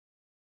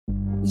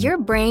Your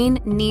brain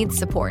needs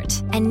support,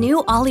 and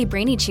new Ollie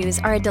Brainy Chews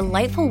are a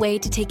delightful way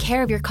to take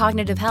care of your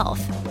cognitive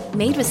health.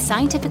 Made with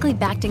scientifically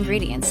backed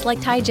ingredients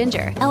like Thai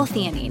ginger,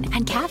 L-theanine,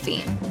 and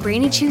caffeine,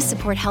 Brainy Chews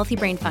support healthy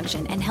brain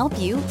function and help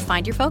you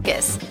find your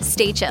focus,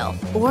 stay chill,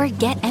 or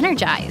get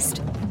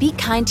energized. Be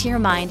kind to your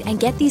mind and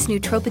get these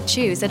nootropic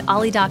chews at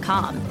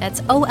ollie.com.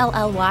 That's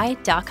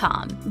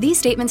OLLY.com. These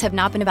statements have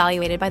not been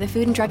evaluated by the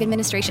Food and Drug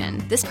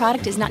Administration. This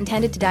product is not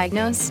intended to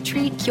diagnose,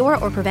 treat, cure,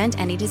 or prevent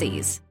any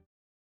disease.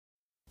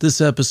 This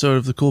episode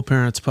of the Cool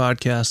Parents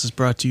Podcast is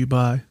brought to you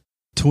by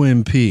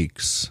Twin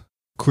Peaks,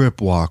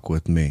 Crip Walk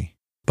With Me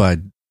by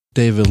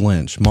David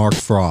Lynch, Mark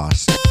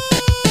Frost.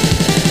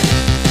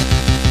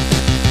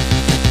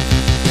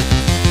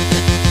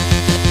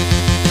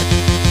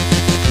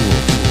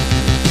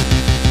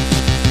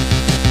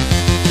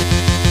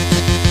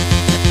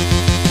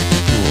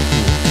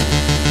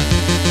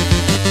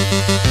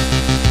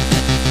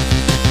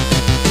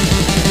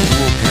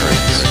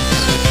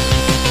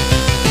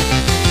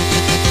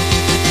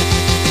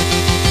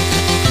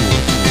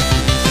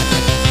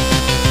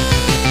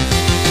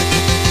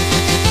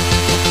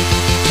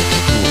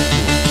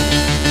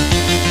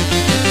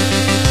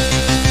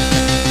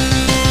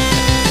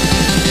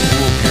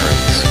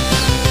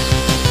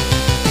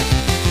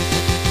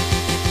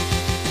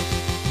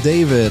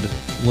 David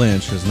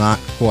Lynch is not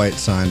quite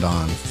signed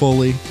on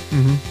fully.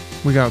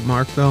 We got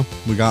Mark, though.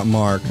 We got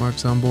Mark.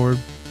 Mark's on board.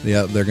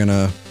 Yeah, they're going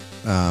to,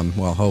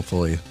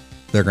 hopefully,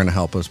 they're going to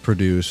help us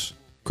produce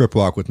Crip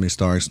Walk With Me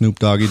starring Snoop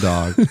Doggy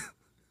Dogg.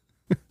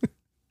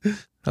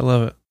 I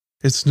love it.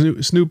 Is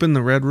Snoop in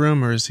the Red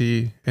Room, or is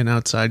he an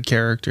outside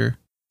character?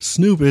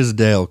 Snoop is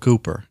Dale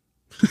Cooper.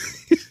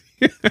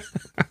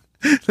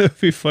 That'd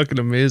be fucking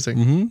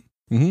amazing.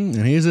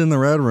 And he's in the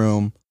Red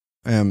Room,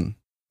 and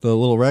the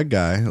little red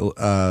guy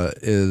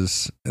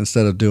is,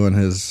 instead of doing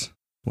his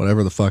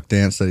whatever the fuck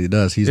dance that he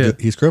does,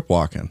 he's crip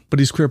walking. But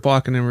he's crip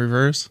walking in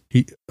reverse?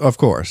 Of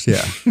course,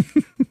 yeah.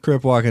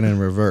 Crip walking in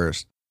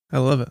reverse. I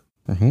love it.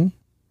 I'm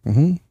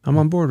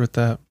on board with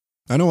that.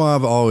 I know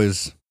I've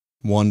always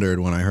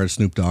wondered when I heard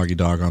Snoop Doggy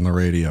Dogg on the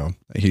radio,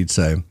 he'd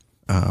say,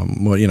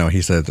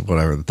 he said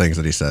whatever the things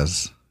that he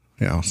says,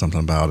 something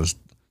about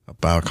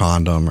a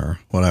condom or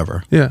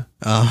whatever. Yeah.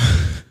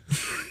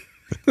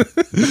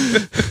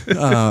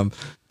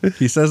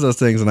 He says those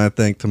things, and I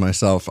think to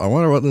myself, I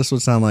wonder what this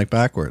would sound like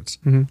backwards.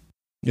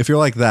 If you're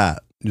like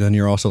that, then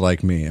you're also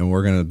like me, and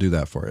we're going to do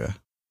that for you.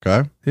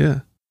 Okay?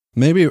 Yeah.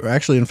 Maybe,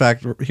 actually, in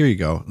fact, here you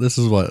go. This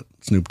is what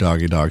Snoop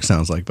Doggy Dogg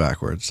sounds like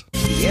backwards.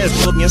 Pretty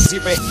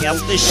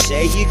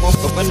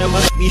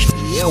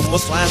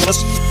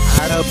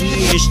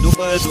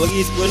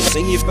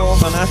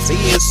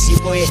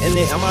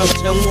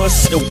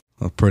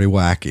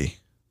wacky,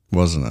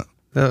 wasn't it?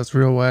 That was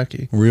real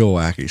wacky. Real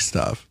wacky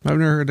stuff. I've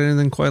never heard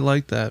anything quite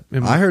like that.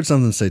 I heard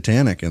something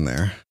satanic in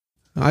there.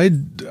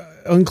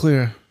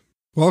 Unclear.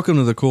 Welcome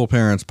to the Cool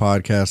Parents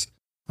Podcast.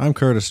 I'm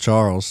Curtis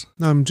Charles.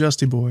 I'm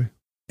Justy Boy.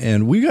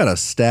 And we got a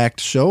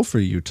stacked show for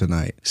you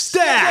tonight.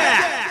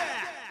 Stacked!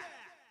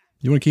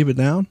 You want to keep it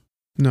down?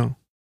 No.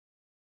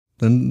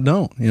 Then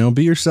don't.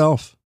 Be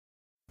yourself.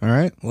 All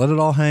right? Let it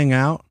all hang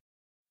out.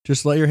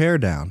 Just let your hair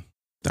down.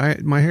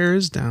 My hair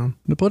is down.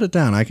 Put it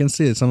down. I can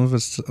see it. Some of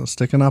it's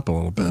sticking up a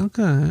little bit.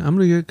 Okay. I'm going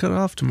to get cut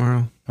off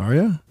tomorrow. Are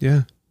you?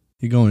 Yeah.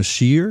 You going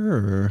sheer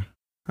or?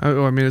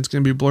 It's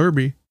going to be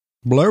blurby.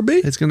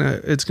 Blurby? It's going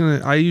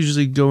to, I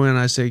usually go in,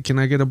 I say, can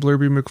I get a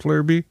blurby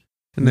McFlurby?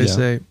 And they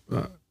say,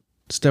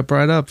 step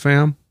right up,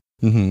 fam.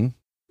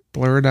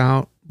 Blur it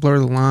out. Blur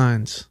the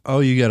lines. Oh,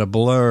 you get a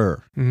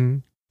blur.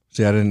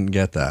 See, I didn't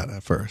get that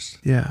at first.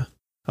 Yeah.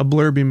 A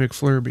blurby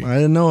McFlurby. I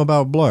didn't know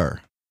about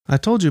blur. I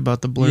told you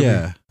about the blurby.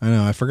 Yeah, I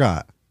know. I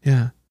forgot.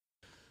 Yeah.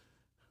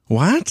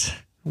 What?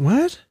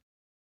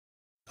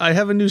 I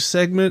have a new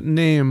segment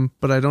name,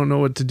 but I don't know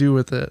what to do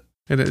with it.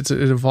 And it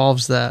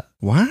involves that.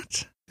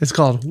 What? It's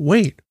called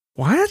Wait,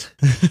 What?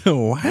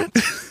 What?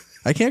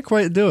 I can't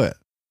quite do it.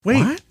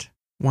 Wait.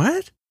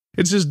 What?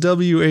 It's just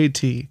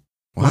WAT.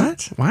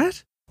 What?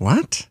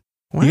 What?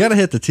 You got to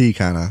hit the T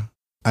kind of,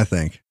 I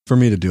think, for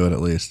me to do it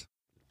at least.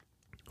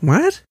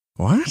 What?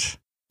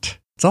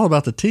 It's all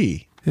about the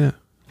T. Yeah.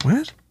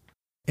 What?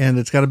 And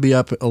it's got to be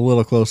up a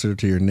little closer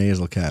to your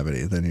nasal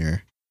cavity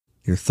than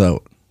your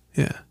throat.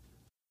 Yeah.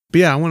 But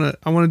yeah, I want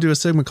to do a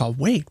segment called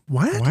Wait,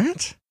 What?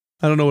 What?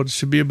 I don't know what it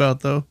should be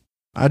about, though.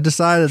 I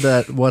decided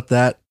that what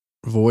that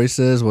voice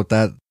is, what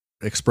that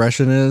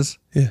expression is.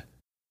 Yeah.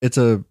 It's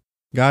a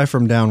guy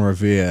from down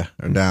Revere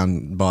or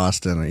down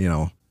Boston,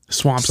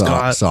 Swamp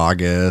Scott.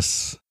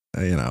 Saugus,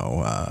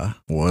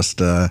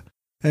 Worcester,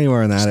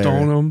 anywhere in that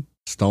area.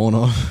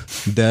 Stoneham,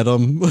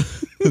 Dedham,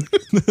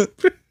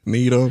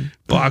 Needham,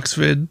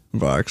 Boxford,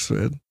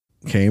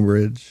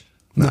 Cambridge.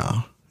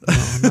 No,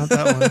 not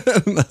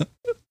that one. No.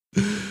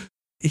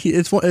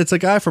 It's a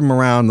guy from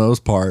around those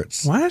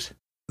parts. What?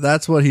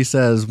 That's what he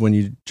says when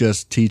you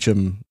just teach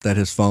him that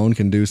his phone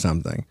can do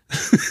something.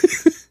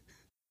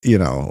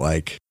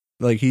 Like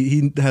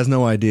he has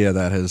no idea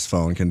that his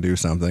phone can do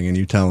something, and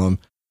you tell him,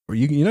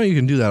 you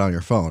can do that on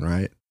your phone,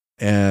 right?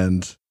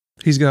 And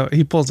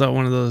He pulls out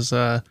one of those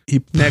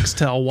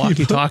Nextel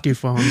walkie-talkie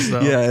phones,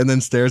 though. Yeah, and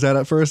then stares at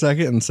it for a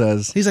second and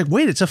says... He's like,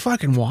 wait, it's a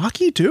fucking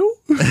walkie, too?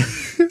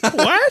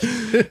 What?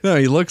 No,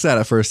 he looks at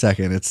it for a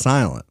second. It's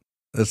silent.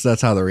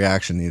 That's how the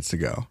reaction needs to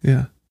go.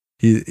 Yeah.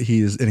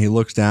 He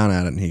looks down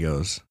at it and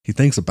he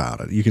thinks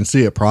about it. You can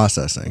see it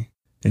processing.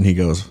 And he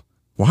goes,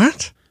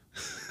 what?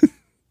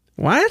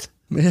 What?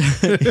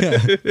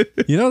 Yeah.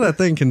 You know that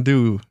thing can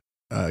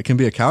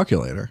be a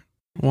calculator.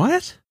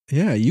 What?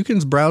 Yeah, you can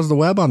browse the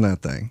web on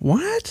that thing.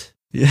 What?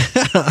 Yeah.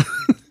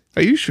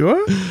 Are you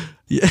sure?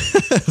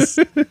 Yes.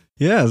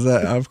 Yes,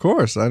 of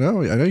course. I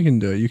know you can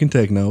do it. You can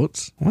take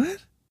notes. What?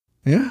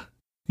 Yeah.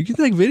 You can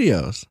take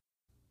videos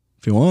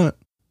if you want.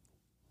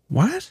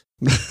 What?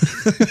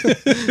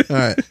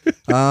 All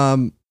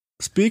right.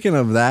 Speaking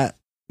of that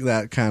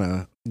kind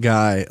of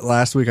guy,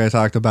 last week I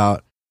talked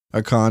about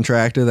a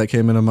contractor that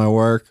came into my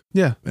work.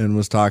 Yeah. And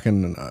was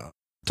talking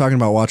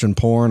about watching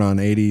porn on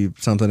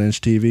 80-something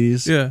inch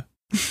TVs. Yeah.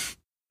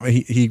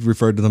 He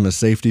referred to them as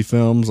safety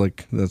films,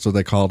 like that's what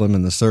they called them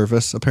in the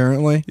service,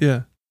 apparently.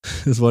 Yeah.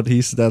 That's what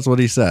he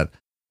said.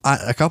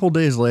 A couple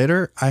days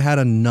later, I had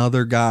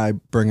another guy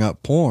bring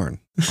up porn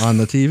on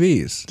the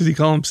TVs. Did he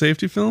call them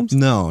safety films?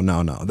 No.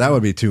 That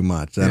would be too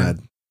much.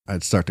 Then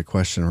I'd start to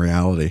question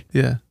reality.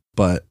 Yeah.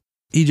 But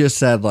he just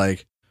said,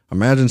 like,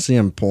 imagine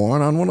seeing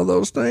porn on one of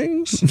those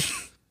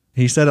things.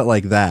 He said it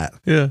like that.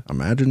 Yeah.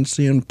 Imagine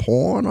seeing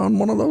porn on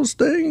one of those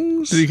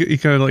things. He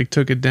kind of like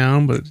took it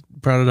down, but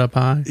brought it up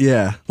high.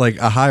 Yeah. Like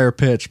a higher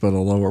pitch, but a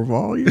lower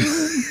volume.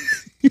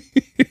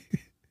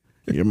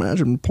 You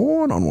imagine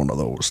porn on one of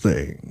those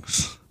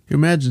things. You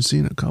imagine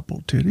seeing a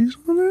couple titties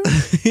on there?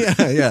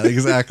 Yeah,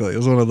 exactly. It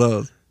was one of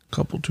those.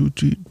 Couple two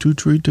tree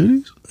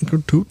titties?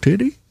 Two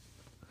titty?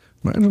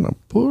 Imagine a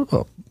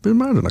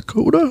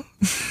coda.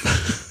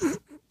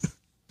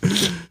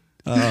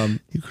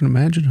 You can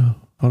imagine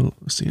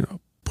seeing a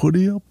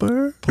putty up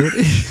there?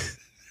 Putty?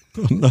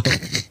 Oh, no.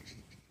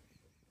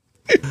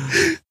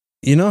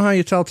 You know how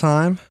you tell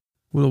time?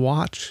 With a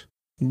watch?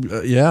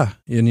 Yeah.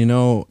 And you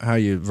know how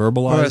you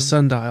verbalize? Or a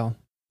sundial.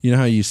 You know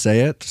how you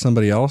say it to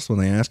somebody else when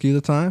they ask you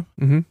the time?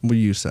 Mm-hmm. What do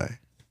you say?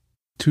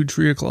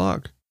 3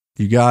 o'clock.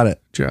 You got it.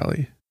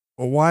 Charlie.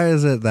 Well, why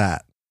is it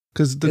that?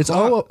 Because it's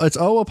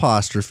O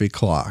apostrophe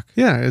clock.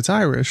 Yeah, it's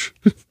Irish.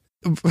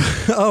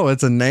 Oh,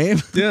 it's a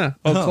name? Yeah,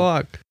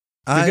 o'clock.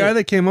 The guy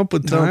that came up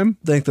with time.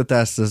 I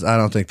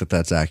don't think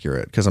that's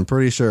accurate because I'm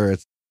pretty sure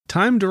it's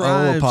time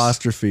derives O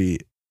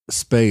apostrophe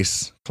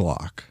space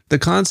clock. The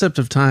concept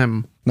of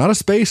time, not a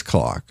space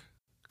clock,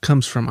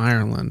 comes from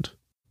Ireland.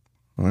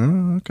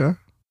 Oh, okay.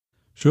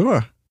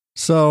 Sure.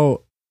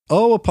 So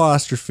O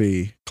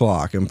apostrophe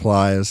clock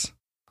implies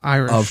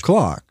Irish of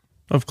clock.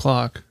 Of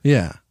clock.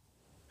 Yeah.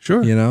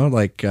 Sure. You know,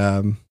 like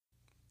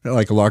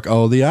luck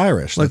of the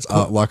Irish. Like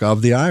luck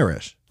of the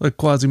Irish. Like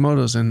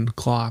Quasimodo's in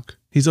clock.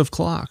 He's of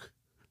clock.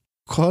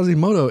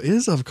 Quasimodo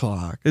is of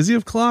clock. Is he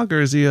of clock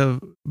or is he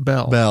of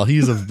bell? Bell.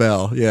 He's of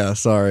bell. Yeah,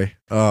 sorry.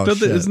 Oh,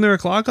 shit. Isn't there a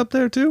clock up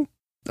there too?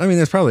 I mean,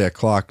 there's probably a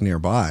clock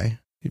nearby.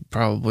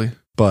 Probably.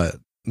 But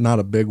not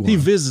a big one. He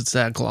visits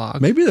that clock.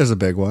 Maybe there's a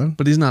big one.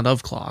 But he's not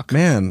of clock.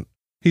 Man.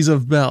 He's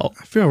of bell.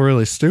 I feel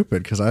really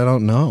stupid because I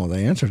don't know the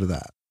answer to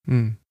that.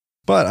 Mm.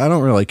 But I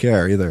don't really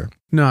care either.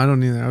 No, I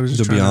don't either. I was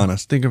just to be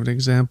honest. Think of an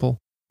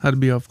example. How to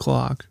be of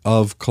clock.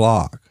 Of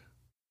clock.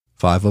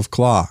 5 of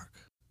clock.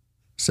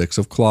 6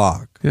 of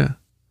clock. Yeah.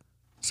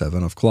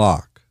 7 of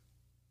clock.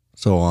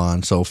 So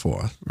on, so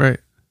forth. Right.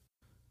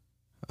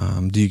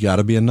 Do you got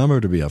to be a number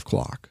to be of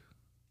clock?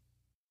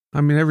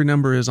 I mean, every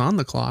number is on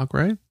the clock,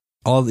 right?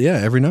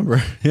 Every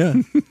number. Yeah.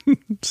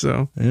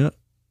 So. Yeah.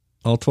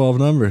 All 12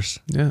 numbers.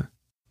 Yeah.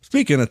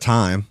 Speaking of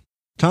time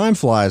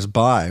flies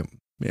by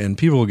and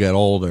people get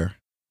older.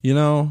 You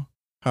know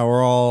how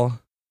we're all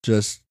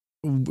just,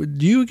 do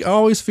you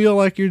always feel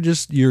like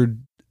you're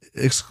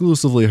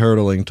exclusively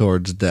hurtling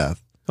towards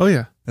death? Oh,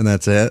 yeah. And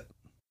that's it?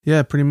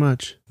 Yeah, pretty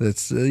much.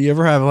 It's you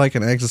ever have like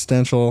an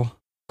existential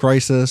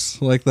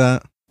crisis like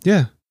that?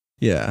 Yeah.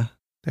 Yeah.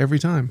 Every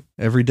time.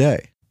 Every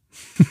day.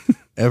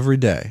 Every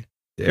day.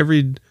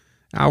 Every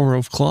hour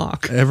of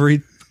clock.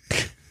 Every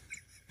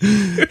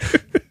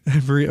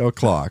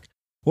o'clock.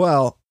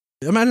 Well,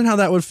 imagine how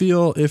that would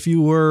feel if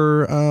you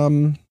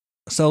were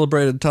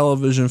celebrated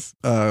television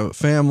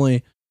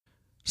family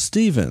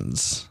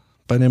Stevens,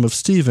 by name of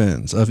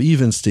Stevens, of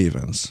Even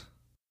Stevens.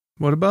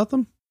 What about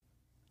them?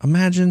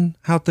 Imagine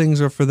how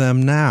things are for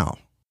them now.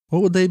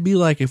 What would they be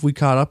like if we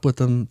caught up with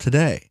them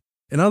today?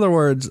 In other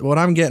words, what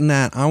I'm getting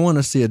at, I want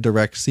to see a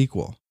direct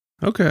sequel.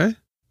 Okay.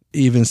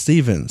 Even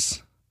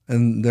Stevens.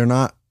 And they're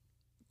not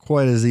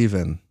quite as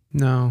even.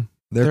 No.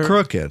 They're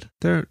crooked.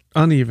 They're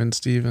uneven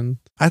Stevens.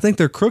 I think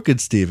they're crooked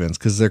Stevens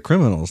because they're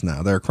criminals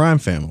now. They're a crime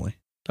family.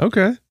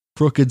 Okay.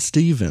 Crooked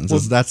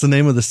Stevens. That's the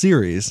name of the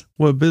series.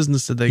 What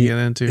business did they get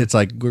into? It's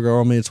like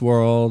Girl Meets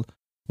World.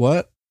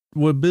 What?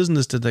 What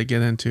business did they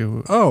get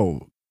into?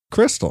 Oh,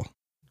 Crystal.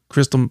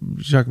 Crystal,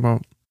 you're talking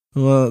about?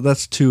 Well,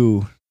 that's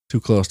too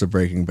close to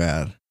Breaking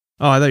Bad.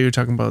 Oh, I thought you were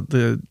talking about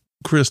the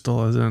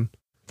Crystal as in...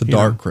 The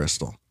dark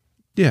crystal.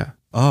 Yeah.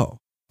 Oh,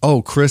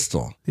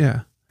 Crystal.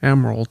 Yeah.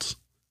 Emeralds.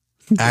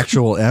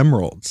 Actual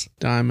emeralds.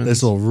 Diamonds.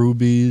 There's little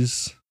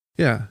rubies.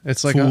 Yeah,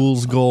 it's like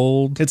fool's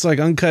gold. It's like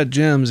uncut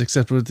gems,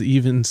 except with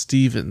even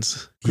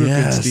Stevens.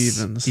 Crooked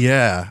Stevens.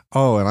 Yeah.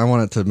 Oh, and I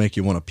want it to make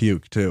you want to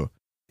puke too.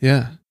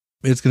 Yeah.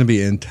 It's going to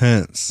be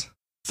intense,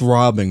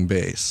 throbbing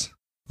bass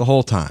the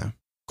whole time.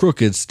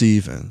 Crooked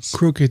Stevens.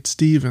 Crooked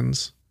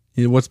Stevens.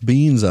 You know, what's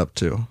Beans up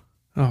to?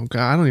 Oh,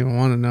 God, I don't even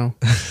want to know.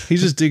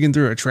 He's just digging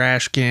through a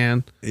trash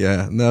can.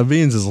 Yeah. Now,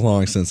 Beans is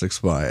long since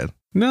expired.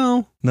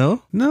 No.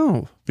 No?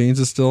 No. Beans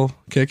is still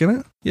kicking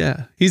it?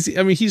 Yeah. He's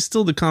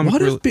still the comic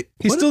relief.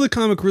 He's still the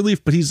comic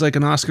relief, but he's like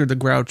an Oscar the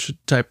Grouch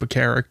type of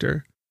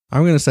character.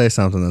 I'm going to say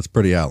something that's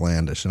pretty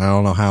outlandish, and I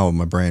don't know how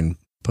my brain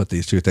put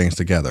these two things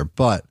together,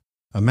 but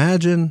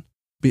imagine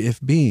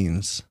if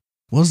Beans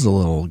was the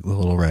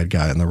little red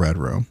guy in the Red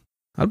Room.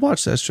 I'd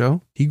watch that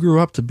show. He grew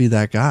up to be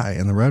that guy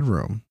in the Red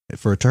Room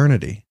for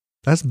eternity.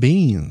 That's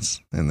Beans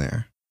in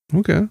there.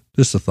 Okay.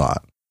 Just a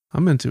thought.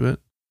 I'm into it.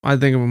 I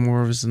think of him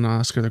more as an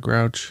Oscar the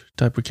Grouch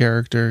type of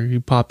character. He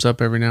pops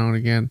up every now and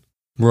again.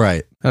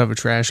 Right. Out of a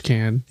trash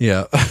can.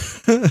 Yeah.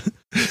 And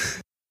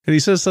he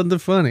says something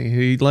funny.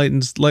 He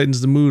lightens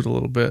the mood a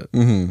little bit.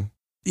 Mm-hmm.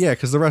 Yeah,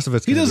 because the rest of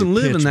it's he doesn't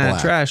live in that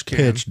black, trash can.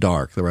 Pitch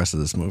dark, the rest of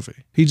this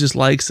movie. He just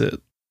likes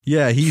it.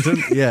 Yeah,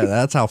 yeah,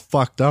 that's how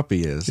fucked up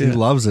he is. Yeah. He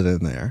loves it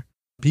in there.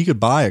 He could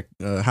buy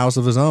a house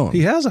of his own.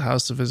 He has a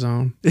house of his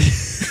own.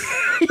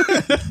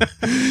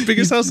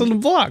 Biggest house on the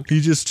block.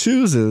 He just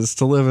chooses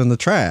to live in the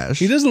trash.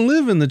 He doesn't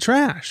live in the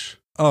trash.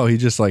 Oh, he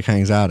just like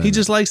hangs out in it. He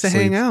just likes to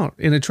hang out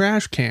in a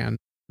trash can.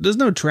 There's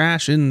no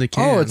trash in the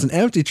can. Oh, it's an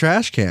empty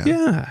trash can.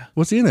 Yeah.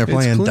 What's he in there,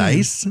 playing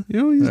dice?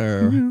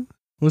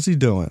 What's he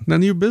doing?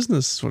 None of your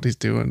business what he's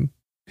doing.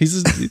 He's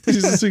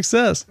a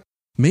success.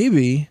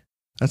 Maybe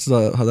that's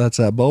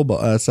that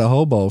Bobo. That's a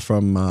hobo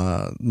from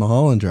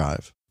Mulholland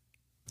Drive.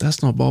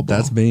 That's not Bobo.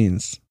 That's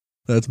Beans.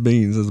 That's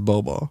Beans. That's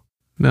Bobo.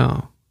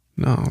 No.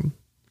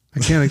 I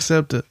can't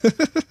accept it.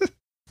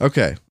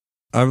 Okay.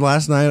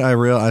 Last night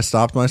I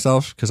stopped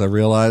myself because I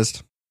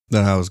realized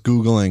that I was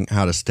Googling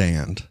how to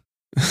stand.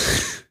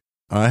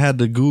 I had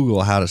to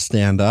Google how to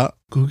stand up.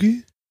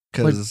 Googie?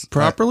 Like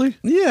properly?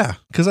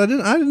 Because I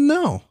didn't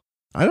know.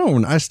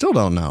 I still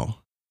don't know.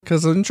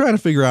 Because I'm trying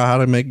to figure out how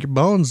to make your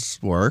bones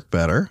work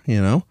better,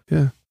 you know?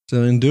 Yeah.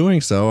 So in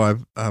doing so,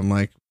 I'm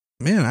like,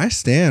 man, I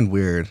stand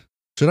weird.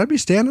 Should I be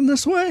standing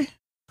this way?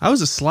 I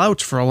was a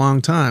slouch for a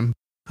long time.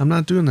 I'm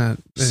not doing that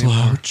anymore.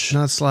 Slouch.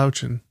 Not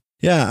slouching.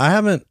 Yeah, I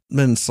haven't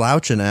been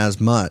slouching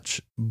as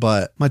much,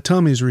 but my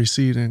tummy's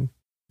receding.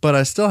 But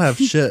I still have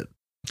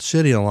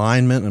shitty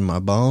alignment in my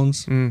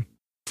bones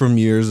from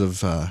years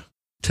of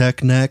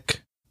tech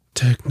neck.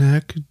 Tech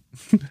neck?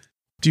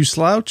 Do you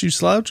slouch? You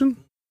slouching?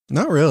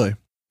 Not really.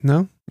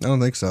 No? I don't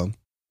think so.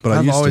 But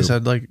I've always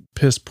had like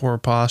piss poor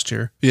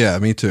posture. Yeah,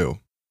 me too.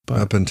 But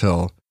up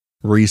until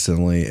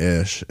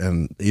recently-ish,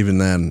 and even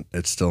then,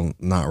 it's still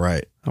not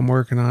right. I'm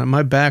working on it.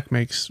 My back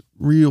makes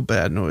real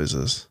bad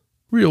noises.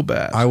 Real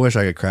bad. I wish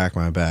I could crack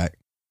my back.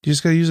 You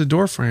just got to use a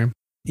door frame.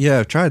 Yeah,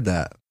 I've tried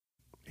that.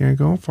 You ain't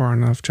going far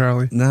enough,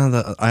 Charlie. No,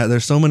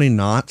 there's so many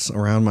knots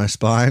around my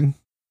spine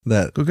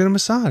that... Go get a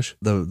massage.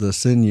 The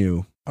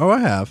sinew. Oh, I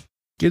have.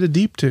 Get a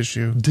deep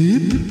tissue.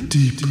 Deep.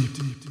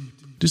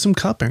 Do some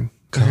cupping.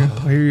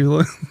 Cup. I hear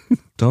you.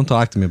 Don't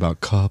talk to me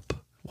about cup.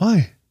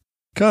 Why?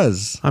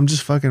 Because I'm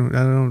just fucking...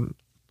 I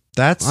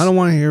don't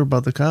want to hear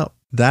about the cup.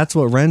 That's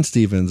what Ren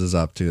Stevens is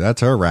up to.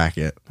 That's her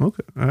racket.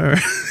 Okay. All right.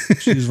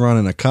 She's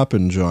running a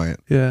cupping joint.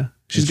 Yeah.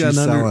 She's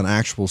selling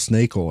actual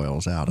snake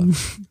oils out of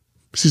it.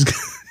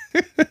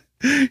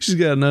 She's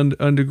got an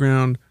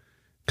underground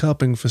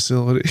cupping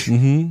facility.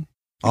 Mm-hmm.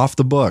 Off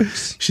the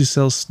books. She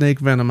sells snake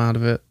venom out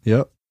of it.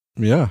 Yep.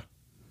 Yeah.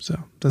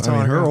 So that's I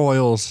mean, her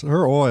oils,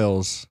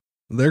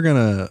 they're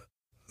gonna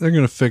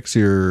fix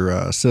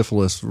your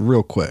syphilis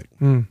real quick.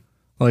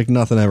 Like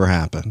nothing ever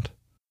happened.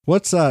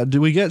 What's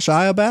do we get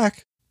Shia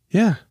back?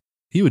 Yeah.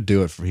 He would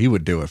do it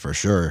for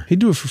sure. He'd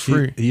do it for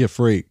free. He a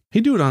freak.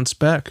 He'd do it on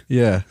spec.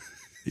 Yeah.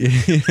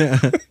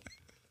 Yeah.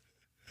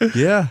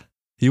 Yeah.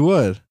 He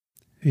would.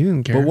 He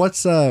didn't care. But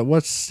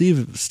what's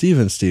Steven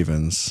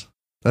Stevens?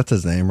 That's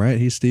his name, right?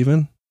 He's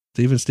Steven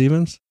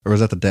Stevens? Or was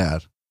that the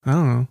dad? I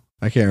don't know.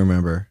 I can't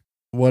remember.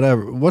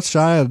 Whatever. What's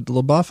Shia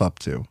LaBeouf up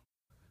to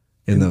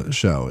in the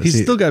show? He's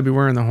still got to be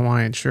wearing the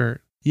Hawaiian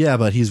shirt. Yeah,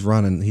 but he's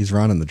running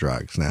the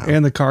drugs now.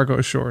 And the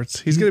cargo shorts.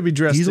 He's going to be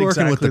dressed exactly the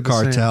same. He's working with the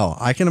cartel.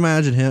 I can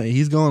imagine him.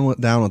 He's going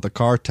down with the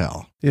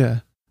cartel.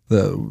 Yeah.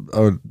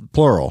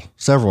 Plural,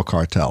 several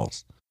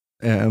cartels.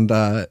 And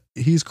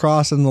he's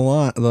crossing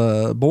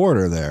the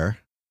border there,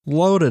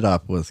 loaded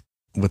up with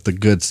the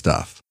good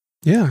stuff.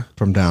 Yeah.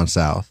 From down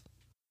south.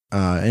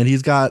 And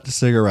he's got the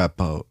cigarette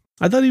boat.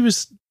 I thought he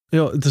was,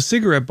 the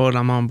cigarette boat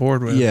I'm on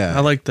board with. Yeah. I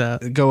like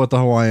that. Go with the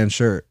Hawaiian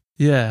shirt.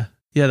 Yeah.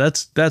 Yeah,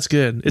 that's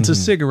good. It's a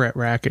cigarette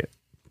racket.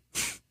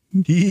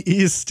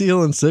 He's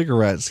stealing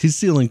cigarettes. He's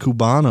stealing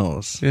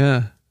Cubanos.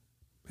 Yeah.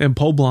 And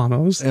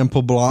Poblanos.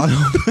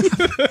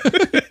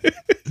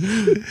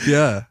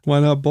 Yeah. Why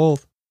not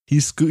both? He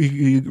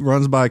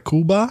runs by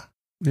Cuba.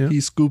 Yeah.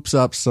 He scoops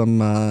up some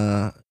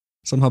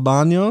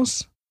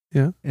habanos.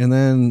 Yeah. And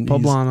then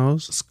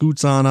Poblanos.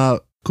 Scoots on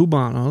up.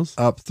 Cubanos.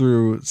 Up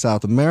through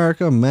South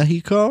America,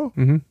 Mexico.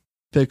 Mm-hmm.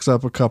 Picks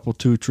up a couple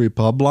 2-3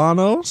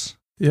 Poblanos.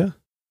 Yeah.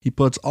 He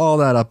puts all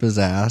that up his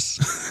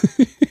ass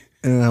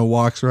and then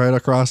walks right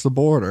across the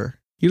border.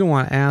 You don't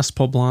want ass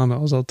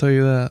Poblanos, I'll tell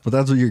you that. But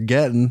that's what you're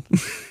getting.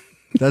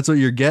 That's what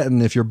you're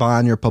getting if you're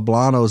buying your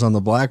Poblanos on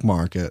the black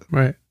market.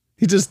 Right.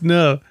 You just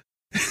know.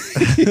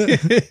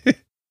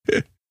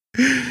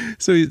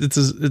 So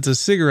it's a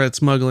cigarette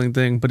smuggling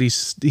thing, but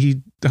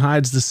he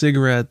hides the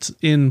cigarettes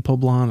in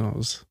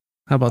Poblanos.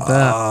 How about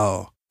that?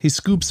 Oh. He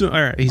scoops them.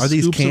 All right, Are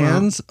these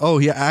cans? Oh,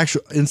 yeah,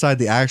 inside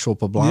the actual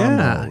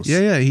Poblanos.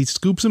 Yeah. He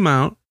scoops them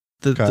out.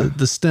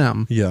 The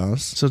stem.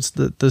 Yes. So it's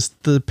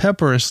the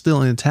pepper is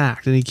still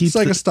intact, and he keeps it's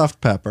like a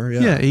stuffed pepper.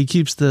 Yeah. Yeah. He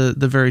keeps the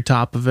very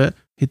top of it.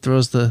 He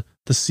throws the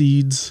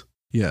seeds.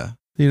 Yeah.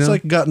 You know? It's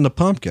like gutting a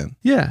pumpkin.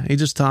 Yeah. He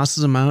just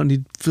tosses them out and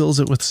he fills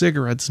it with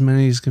cigarettes as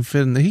many as can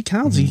fit in there. He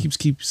counts. He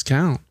keeps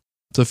count.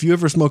 So if you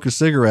ever smoke a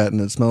cigarette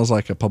and it smells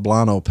like a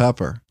Poblano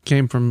pepper,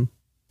 came from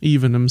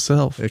Even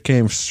himself. It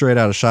came straight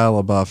out of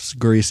Shia LaBeouf's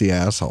greasy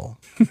asshole.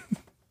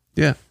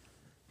 Yeah.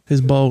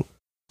 His boat.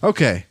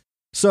 Okay.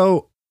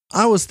 So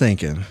I was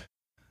thinking,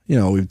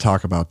 we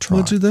talk about trucks.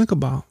 What'd you think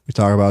about? We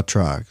talk about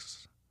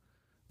trucks.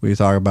 We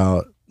talk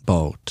about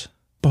boat.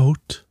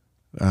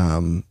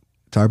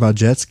 Talk about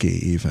jet ski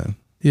even.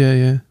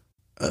 Yeah.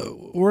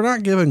 We're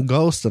not giving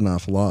Ghost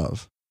enough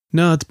love.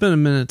 No, it's been a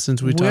minute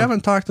since we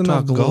haven't talked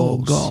enough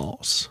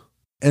Ghost.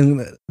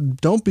 And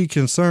don't be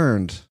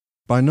concerned.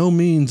 By no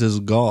means is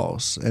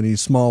Ghost any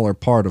smaller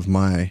part of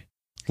my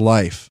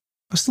life.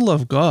 I still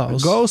love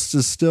Ghost. Ghost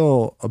is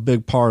still a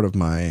big part of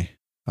my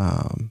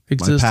my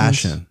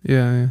passion.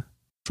 Yeah.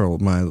 For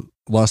my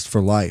lust for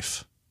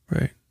life.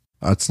 Right.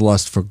 It's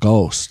lust for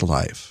ghost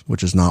life,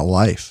 which is not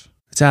life.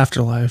 It's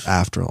afterlife.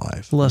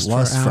 Afterlife. Lust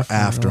for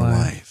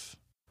afterlife.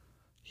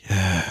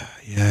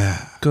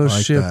 Yeah. Ghost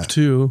like Ship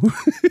 2.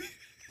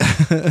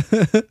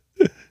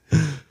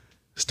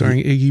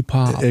 Starring Iggy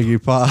Pop.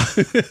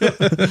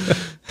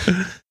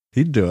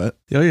 He'd do it.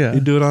 Oh, yeah.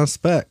 He'd do it on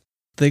spec.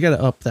 They got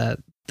to up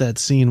that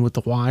scene with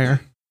the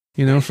wire,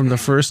 from the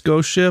first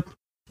Ghost Ship.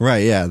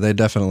 Right, yeah. They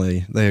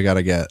got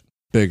to get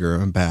bigger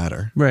and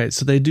badder. Right,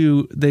 so they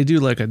do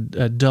like a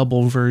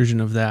double version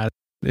of that.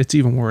 It's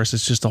even worse.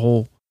 It's just a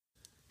whole,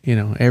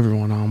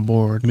 everyone on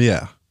board.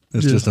 Yeah,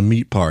 it's just a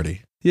meat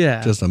party.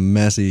 Yeah. Just a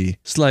messy.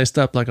 Sliced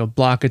up like a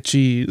block of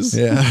cheese.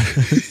 Yeah.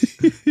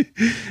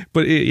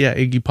 But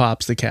Iggy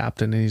Pop's the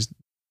captain, and he's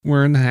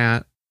wearing the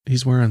hat.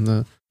 He's wearing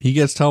the He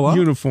gets toe up?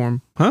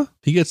 Uniform. Huh?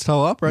 He gets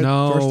toe up, right?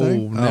 No, first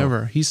thing?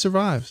 never. He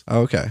survives.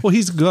 Oh, okay. Well,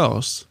 he's a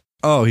ghost.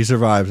 Oh, he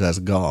survives as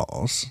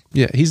Gauls.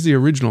 Yeah, he's the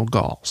original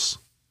Gauls.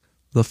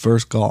 The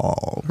first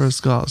Gauls.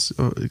 First Gauls.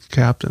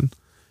 Captain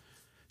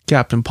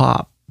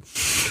Pop.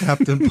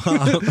 Captain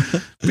Pop.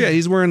 Yeah,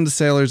 he's wearing the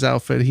sailor's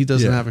outfit. He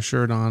doesn't have a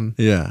shirt on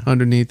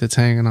underneath that's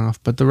hanging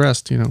off. But the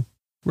rest,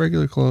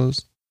 regular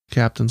clothes,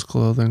 captain's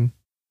clothing.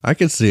 I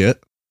could see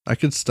it. I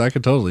could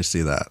totally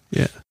see that.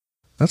 Yeah.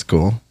 That's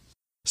cool.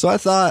 So I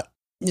thought,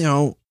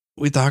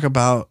 we talk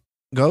about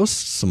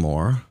ghosts some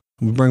more.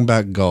 We bring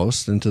back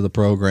ghosts into the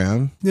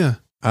program. Yeah.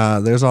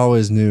 There's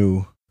always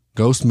new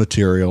ghost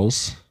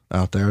materials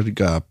out there. You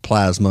got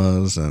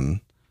plasmas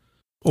and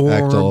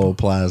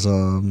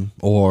ectoplasm,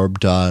 orb,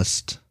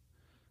 dust,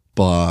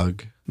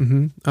 bug.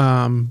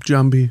 Mm-hmm.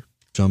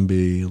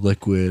 Jumby,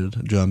 liquid,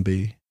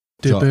 Jumby.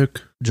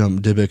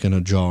 Dybbuk in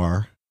a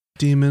jar.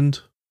 Demon.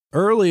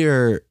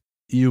 Earlier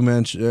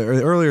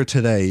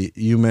today,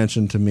 you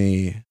mentioned to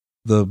me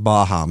the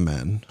Baja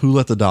Men who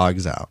let the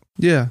dogs out.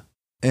 Yeah.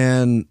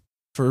 And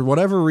for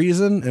whatever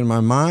reason in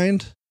my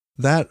mind,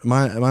 that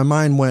my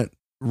mind went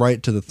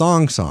right to the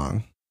Thong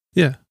Song.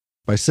 Yeah.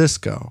 By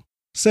Cisco.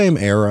 Same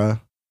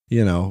era,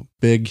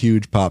 big,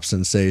 huge pop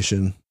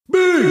sensation.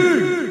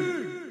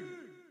 Big!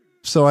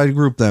 So I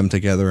grouped them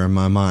together in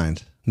my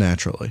mind,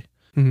 naturally.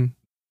 Mm-hmm.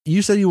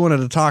 You said you wanted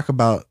to talk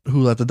about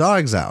Who Let the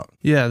Dogs Out.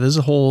 Yeah, there's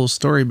a whole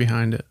story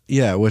behind it.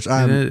 Yeah,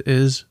 it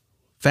is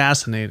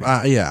fascinating.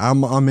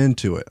 I'm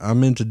into it.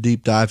 I'm into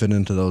deep diving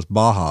into those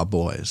Baja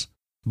boys.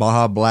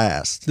 Baja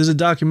Blast. There's a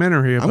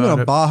documentary about it. I'm going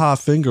to Baja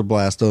finger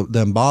blast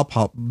them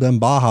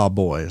Baja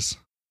boys.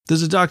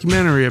 There's a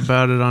documentary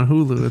about it on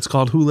Hulu. It's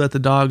called Who Let the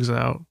Dogs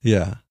Out.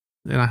 Yeah.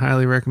 And I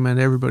highly recommend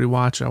everybody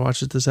watch it. I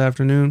watched it this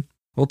afternoon.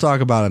 We'll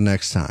talk about it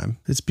next time.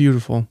 It's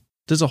beautiful.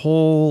 There's a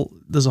whole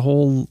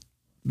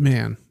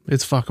man.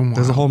 It's fucking wild.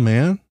 There's a whole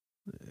man?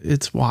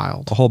 It's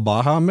wild. A whole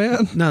Baja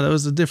man? No, that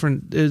was a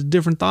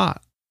different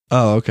thought.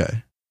 Oh,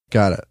 okay.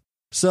 Got it.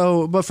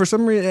 So, but for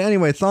some reason,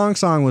 anyway, Thong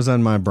Song was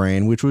in my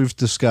brain, which we've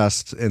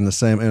discussed in a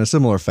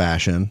similar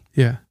fashion.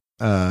 Yeah.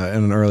 In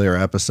an earlier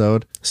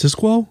episode.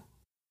 Sisquo?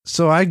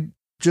 So I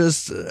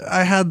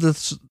had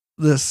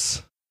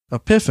this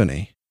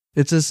epiphany.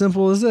 It's as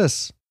simple as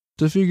this.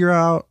 To figure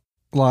out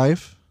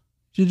life,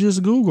 you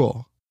just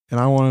Google. And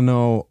I want to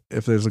know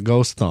if there's a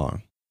ghost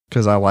thong.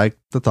 Because I like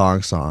the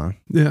Thong Song.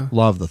 Yeah.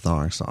 Love the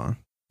Thong Song.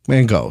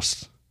 And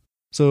ghost.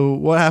 So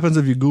what happens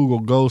if you Google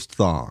ghost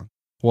thong?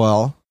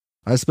 Well,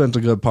 I spent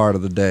a good part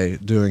of the day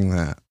doing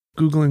that.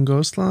 Googling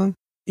ghost thong?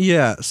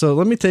 Yeah, so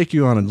let me take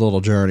you on a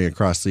little journey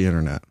across the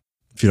internet,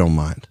 if you don't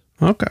mind.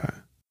 Okay.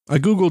 I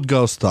Googled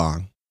ghost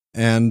thong,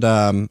 and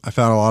I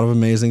found a lot of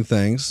amazing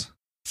things.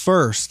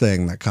 First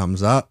thing that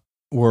comes up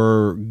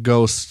were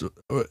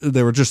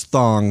they were just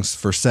thongs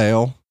for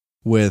sale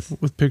with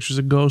pictures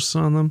of ghosts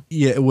on them?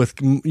 Yeah, with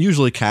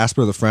usually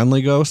Casper the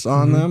Friendly Ghost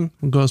on them.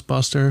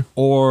 Ghostbuster.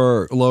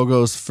 Or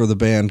logos for the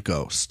band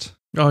Ghost.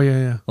 Oh,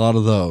 yeah. A lot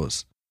of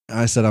those.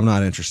 I said, I'm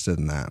not interested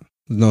in that.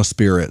 No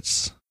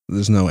spirits.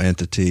 There's no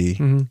entity,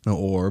 no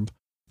orb.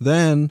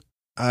 Then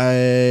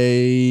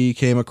I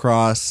came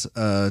across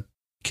a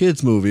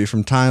kids movie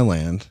from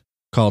Thailand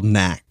called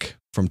Knack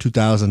from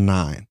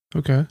 2009.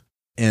 Okay.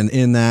 And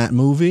in that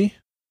movie,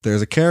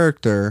 there's a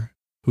character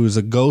who's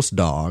a ghost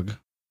dog.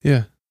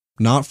 Yeah.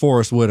 Not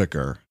Forrest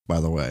Whitaker, by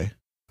the way.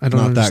 I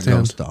don't understand. That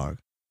ghost dog.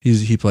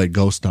 He played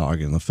Ghost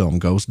Dog in the film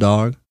Ghost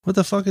Dog. What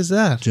the fuck is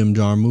that? Jim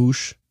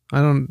Jarmusch. I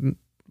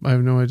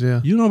have no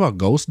idea. You know about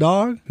Ghost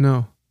Dog?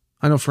 No.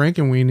 I know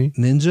Frankenweenie.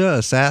 Ninja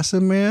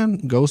Assassin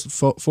Man?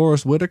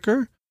 Forrest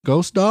Whitaker?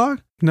 Ghost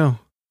Dog? No.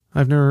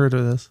 I've never heard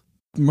of this.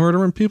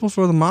 Murdering people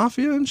for the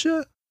mafia and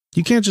shit?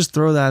 You can't just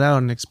throw that out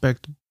and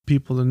expect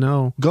people to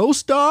know.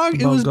 Ghost Dog?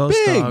 It was Ghost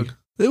big. Dog.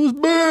 It was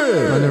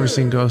big. I've never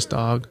seen Ghost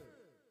Dog.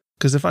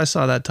 Because if I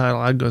saw that title,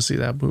 I'd go see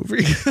that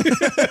movie.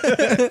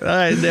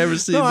 I had never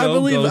seen. I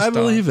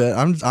believe it.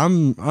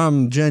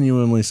 I'm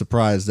genuinely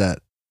surprised that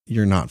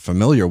you're not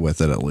familiar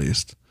with it. At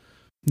least.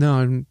 No,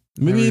 I'm.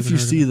 Maybe if you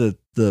see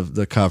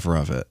the cover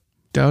of it.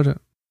 Doubt it.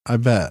 I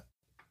bet.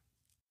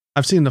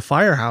 I've seen the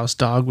Firehouse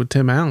Dog with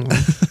Tim Allen.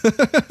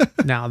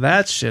 Now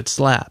that shit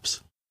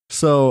slaps.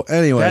 So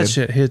anyway, that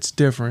shit hits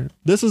different.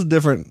 This is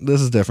different. This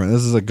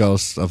is a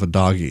ghost of a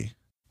doggy.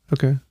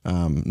 Okay.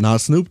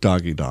 Not Snoop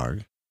Doggy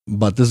Dog.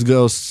 But this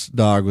ghost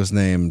dog was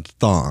named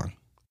Thong.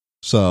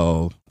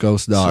 So,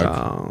 ghost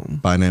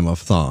dog by name of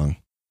Thong.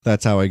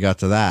 That's how I got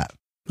to that.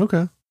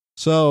 Okay.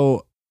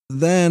 So,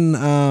 then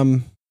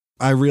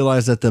I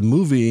realized that the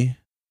movie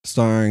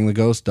starring the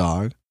ghost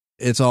dog,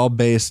 it's all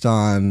based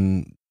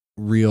on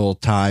real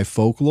Thai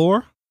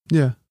folklore.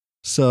 Yeah.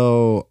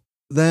 So,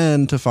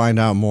 then to find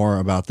out more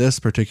about this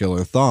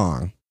particular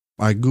thong,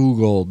 I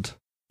Googled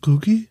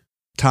Googie?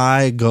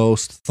 Thai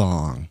ghost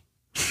thong.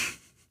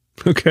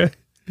 Okay.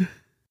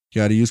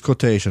 You got to use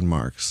quotation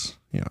marks,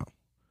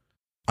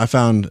 I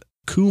found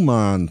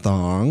Kuman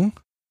thong,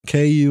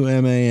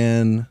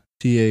 Kumanthong.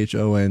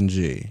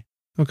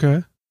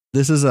 Okay.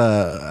 This is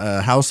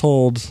a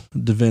household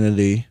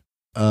divinity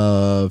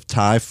of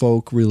Thai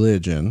folk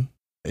religion.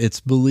 It's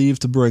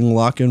believed to bring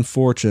luck and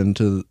fortune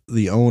to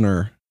the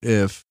owner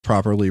if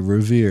properly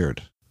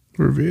revered.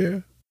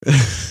 Revere.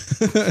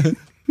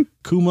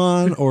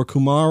 Kuman or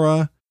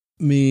Kumara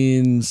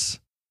means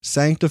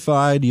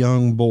sanctified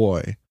young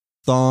boy.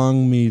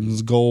 Thong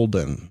means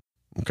golden.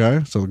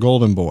 Okay? So the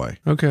golden boy.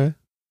 Okay.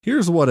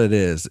 Here's what it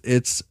is.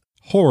 It's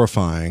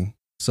horrifying.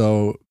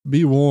 So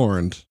be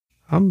warned.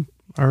 I'm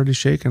already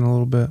shaking a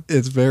little bit. It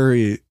is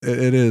very.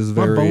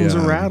 My bones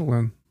are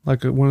rattling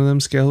like one of them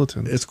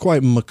skeletons. It's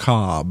quite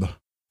macabre.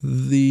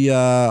 The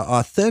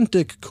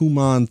authentic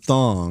Kuman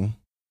thong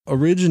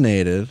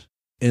originated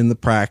in the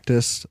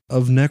practice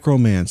of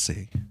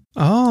necromancy.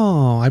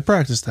 Oh, I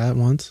practiced that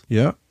once.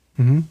 Yeah.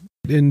 Mm-hmm.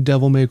 In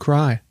Devil May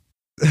Cry.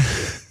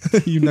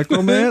 You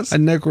necromance? I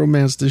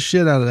necromanced the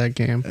shit out of that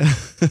game.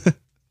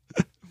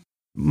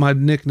 My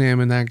nickname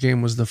in that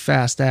game was the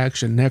Fast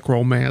Action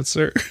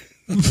Necromancer.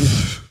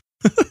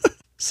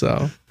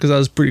 So, because I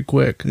was pretty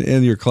quick.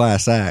 And your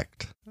class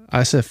act.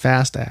 I said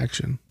fast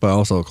action. But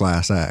also a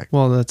class act.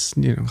 Well, that's,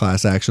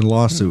 class action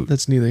lawsuit.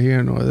 That's neither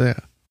here nor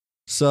there.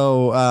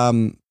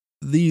 So,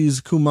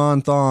 these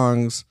Kuman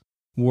thongs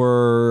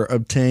were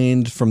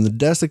obtained from the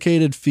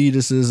desiccated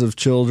fetuses of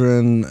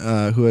children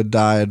who had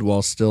died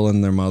while still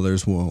in their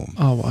mother's womb.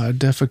 Oh, a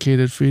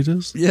defecated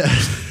fetus? Yeah.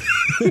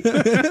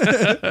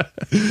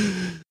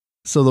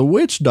 So the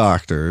witch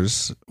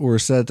doctors were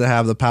said to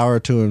have the power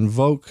to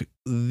invoke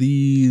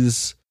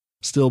these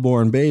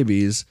stillborn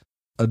babies,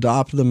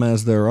 adopt them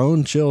as their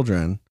own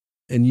children,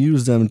 and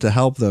use them to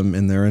help them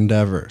in their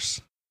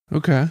endeavors.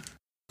 Okay.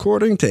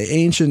 According to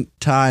ancient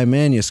Thai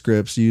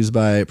manuscripts used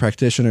by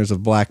practitioners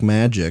of black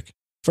magic,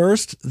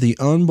 first, the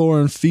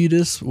unborn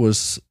fetus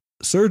was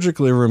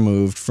surgically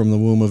removed from the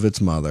womb of its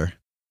mother.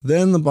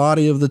 Then the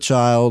body of the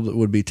child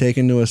would be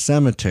taken to a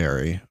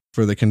cemetery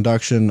for the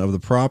conduction of the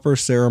proper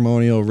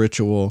ceremonial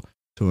ritual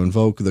to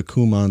invoke the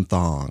Kuman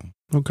thong.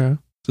 Okay.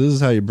 So this is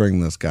how you bring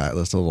this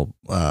little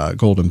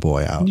golden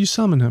boy out. You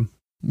summon him.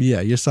 Yeah,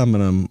 you summon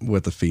him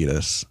with a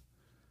fetus.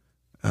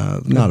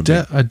 A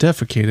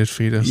defecated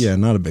fetus. Yeah,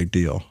 not a big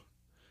deal.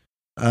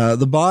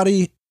 The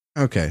body...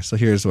 Okay, so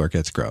here's where it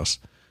gets gross.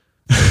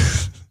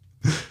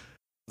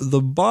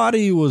 The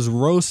body was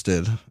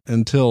roasted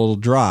until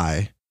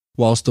dry,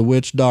 whilst the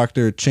witch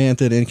doctor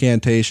chanted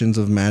incantations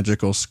of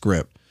magical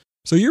script.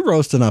 So you're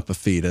roasting up a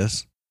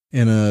fetus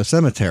in a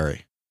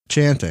cemetery,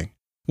 chanting.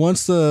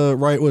 Once the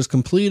rite was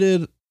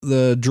completed,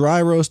 the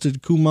dry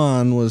roasted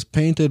kuman was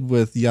painted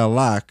with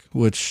yalak,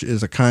 which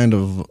is a kind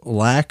of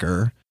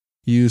lacquer,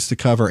 used to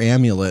cover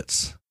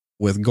amulets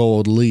with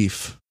gold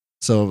leaf.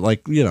 So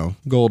like,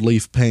 gold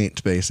leaf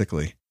paint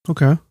basically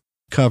Okay.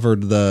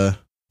 covered the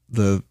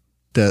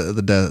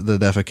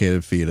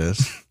defecated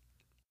fetus.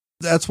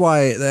 That's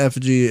why the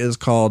effigy is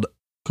called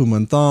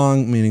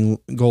Kumanthong, meaning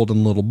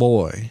golden little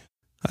boy.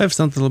 I have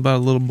something about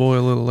a little boy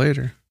a little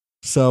later.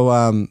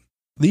 So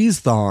these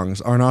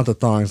thongs are not the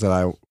thongs that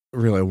I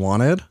really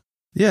wanted.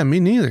 Yeah, me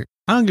neither.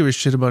 I don't give a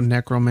shit about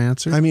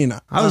necromancer. I mean,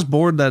 I was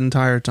bored that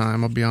entire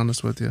time, I'll be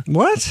honest with you.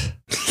 What?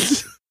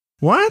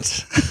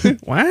 What?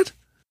 What?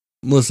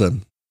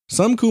 Listen,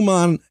 some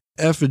Kuman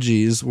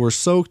effigies were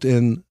soaked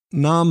in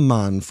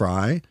namman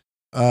fry,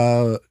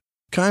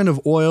 kind of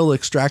oil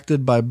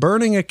extracted by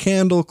burning a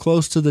candle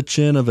close to the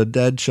chin of a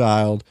dead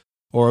child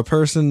or a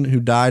person who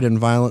died in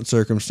violent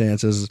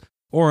circumstances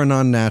or an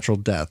unnatural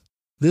death.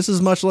 This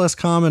is much less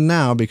common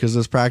now because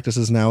this practice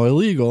is now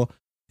illegal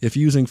if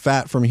using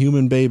fat from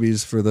human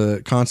babies for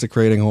the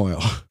consecrating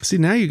oil. See,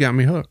 now you got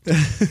me hooked.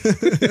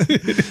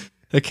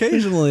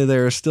 Occasionally,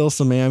 there are still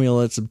some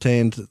amulets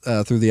obtained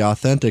through the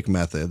authentic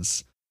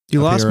methods.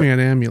 You lost me at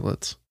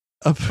amulets.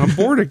 I'm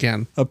bored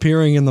again.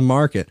 Appearing in the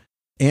market.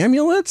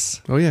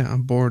 Amulets? Oh, yeah,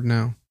 I'm bored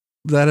now.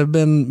 That have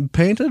been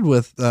painted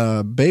with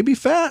baby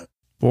fat?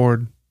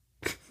 Bored.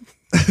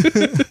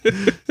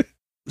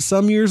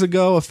 Some years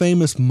ago, a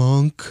famous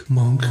monk,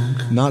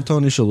 not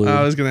Tony Shalhoub.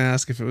 I was going to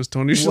ask if it was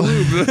Tony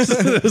Shalhoub.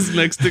 That was the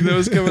next thing that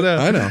was coming out.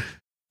 I know.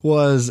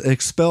 Was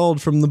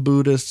expelled from the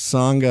Buddhist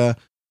Sangha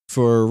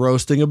for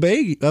roasting a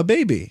baby.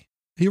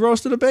 He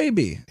roasted a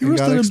baby and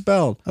got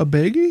expelled. A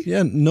baby?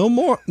 Yeah, no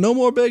more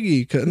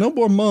baby. No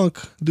more monk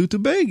due to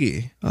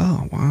baby.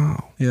 Oh,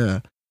 wow. Yeah.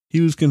 He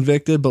was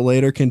convicted, but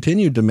later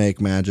continued to make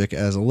magic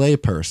as a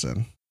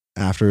layperson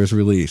after his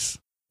release.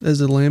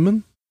 As a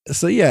layman?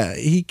 So yeah,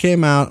 he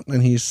came out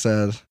and he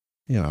said,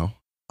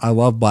 I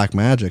love black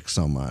magic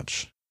so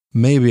much.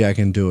 Maybe I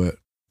can do it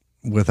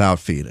without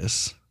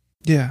fetus.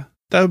 Yeah,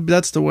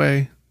 that's the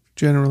way,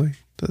 generally.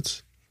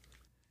 It's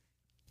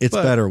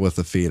better with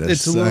the fetus.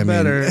 It's a little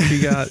better if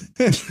you got...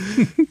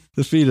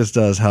 The fetus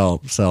does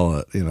help sell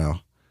it,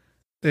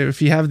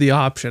 If you have the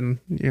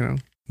option,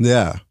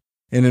 Yeah.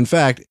 And in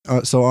fact,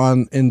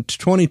 in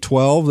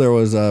 2012, there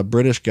was a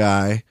British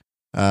guy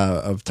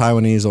of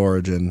Taiwanese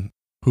origin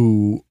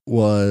who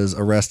was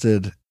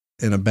arrested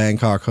in a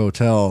Bangkok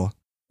hotel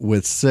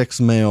with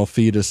 6 male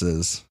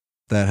fetuses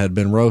that had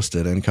been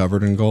roasted and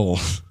covered in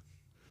gold.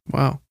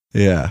 Wow.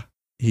 Yeah.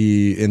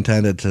 He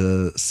intended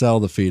to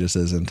sell the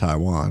fetuses in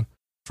Taiwan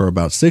for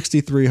about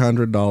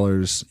 $6,300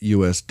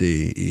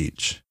 USD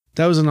each.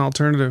 That was an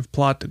alternative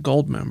plot to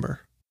Goldmember.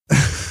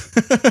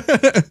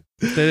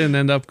 They didn't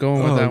end up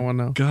going with that one,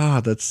 though.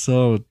 God, that's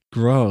so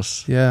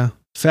gross. Yeah.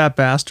 Fat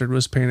bastard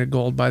was painted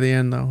gold by the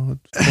end, though.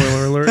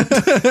 Spoiler alert.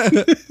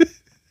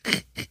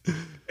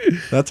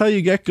 That's how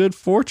you get good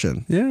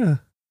fortune. Yeah.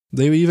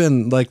 They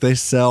even, they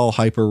sell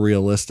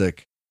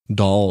hyper-realistic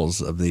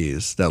dolls of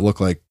these that look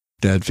like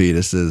dead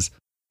fetuses,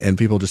 and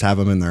people just have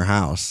them in their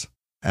house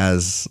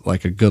as, a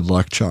good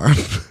luck charm.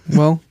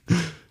 Well,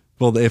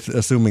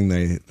 assuming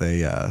they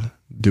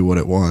do what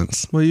it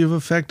wants. Well, you've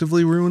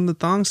effectively ruined the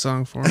thong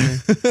song for me.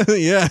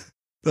 Yeah,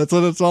 that's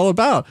what it's all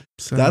about.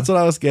 So, that's what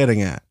I was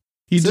getting at.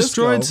 He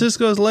destroyed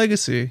Cisco's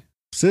legacy.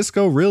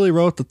 Cisco really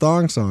wrote the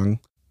thong song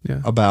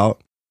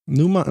about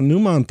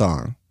Numan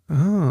Thong.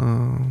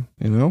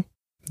 Oh.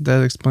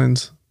 That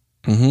explains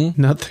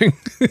nothing.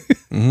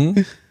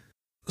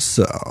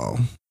 So,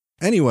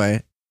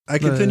 anyway, I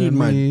continued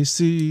Let me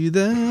see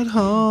that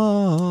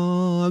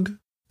hog.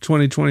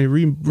 2020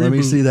 reboot. Let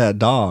me see that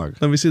dog.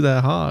 Let me see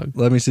that hog.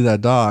 Let me see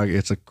that dog.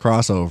 It's a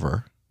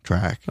crossover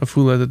track. Of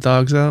Who Let the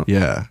Dogs Out?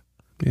 Yeah.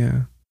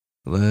 Yeah.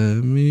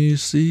 Let me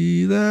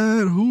see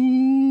that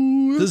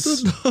who let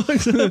the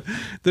dogs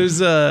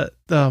out.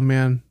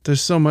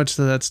 There's so much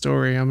to that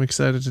story. I'm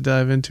excited to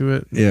dive into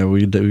it. Yeah,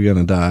 we're going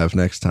to dive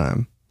next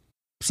time.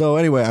 So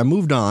anyway, I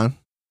moved on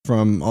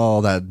from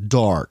all that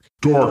dark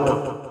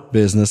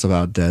business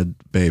about dead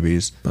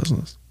babies.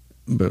 Business.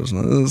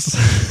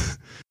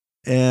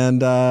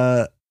 And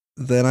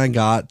then I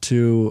got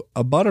to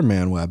a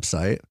Butterman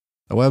website,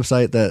 a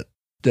website that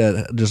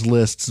just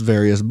lists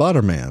various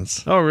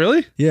Buttermans. Oh,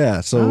 really?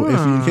 Yeah. So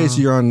in case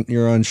you're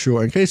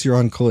unsure, in case you're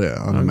unclear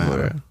on the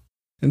matter,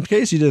 in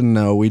case you didn't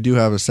know, we do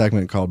have a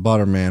segment called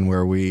Butterman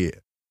where we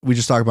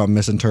just talk about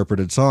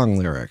misinterpreted song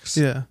lyrics.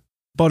 Yeah.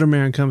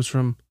 Butterman comes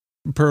from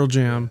Pearl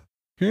Jam.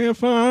 Can't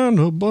find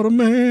a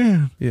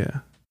Butterman. Yeah.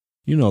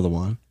 You know the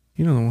one.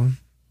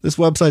 This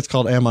website's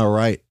called Am I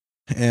Right?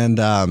 And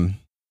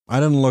I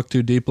didn't look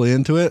too deeply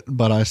into it,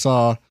 but I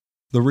saw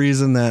the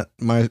reason that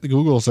my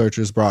Google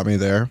searches brought me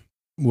there,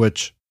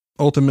 which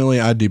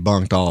ultimately I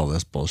debunked all of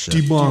this bullshit.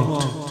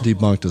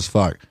 Debunked as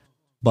fuck.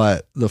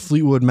 But the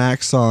Fleetwood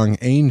Mac song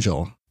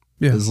Angel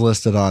is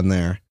listed on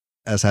there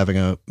as having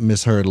a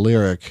misheard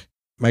lyric.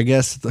 I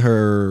guess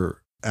her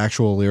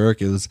actual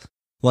lyric is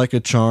like a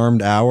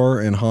charmed hour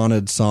and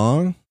haunted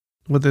song.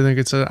 What, they think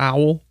it's an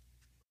owl?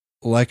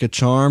 Like a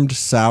charmed,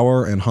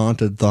 sour, and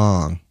haunted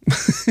thong.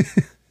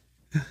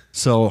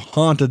 So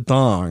haunted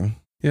thong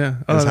Yeah.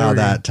 Is how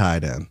that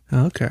tied in.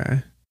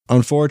 Okay.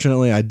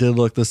 Unfortunately, I did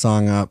look the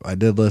song up. I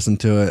did listen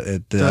to it.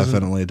 It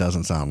definitely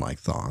doesn't sound like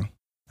Thong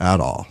at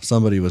all.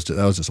 That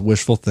was just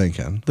wishful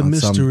thinking. The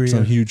mystery.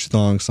 Some huge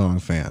Thong song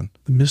fan.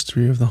 The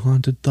mystery of the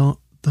haunted thong.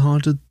 The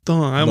haunted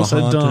thong. I almost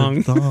said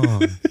dong.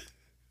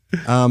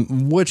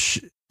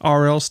 Which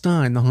R.L.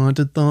 Stein, the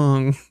haunted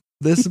thong.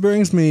 This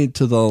brings me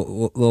to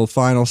the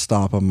final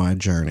stop of my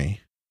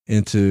journey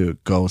into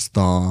Ghost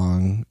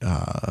Thong,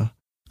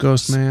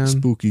 Ghost Man,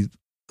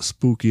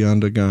 spooky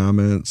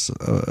undergarments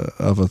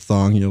of a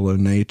thongular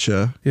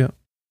nature. Yeah.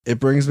 It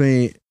brings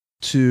me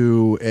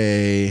to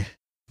a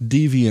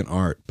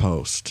DeviantArt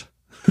post.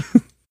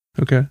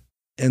 Okay.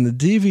 And the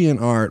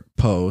DeviantArt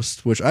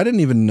post, which I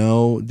didn't even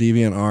know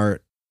DeviantArt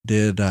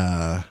did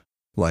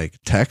like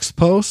text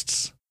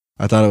posts.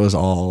 I thought it was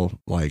all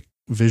like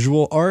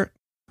visual art.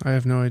 I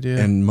have no idea.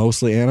 And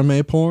mostly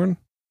anime porn.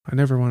 I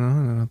never went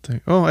on, I don't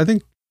think. Oh, I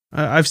think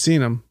I've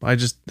seen them. I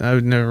was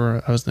never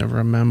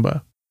a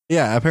member.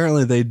 Yeah,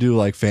 apparently they do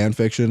like fan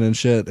fiction and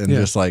shit and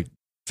just like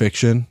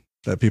fiction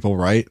that people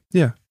write.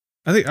 Yeah.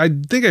 I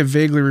think I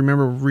vaguely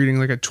remember reading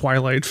like a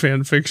Twilight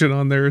fan fiction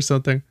on there or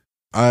something.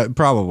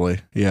 Probably.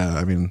 Yeah,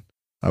 I mean,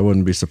 I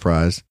wouldn't be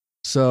surprised.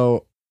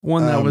 So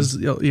one that was, a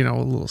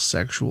little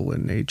sexual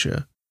in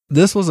nature.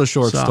 This was a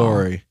short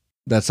story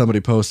that somebody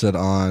posted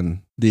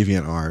on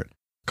DeviantArt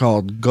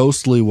called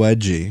Ghostly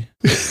Wedgie.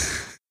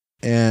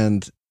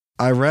 And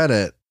I read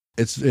it.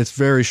 It's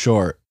very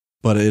short,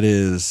 but it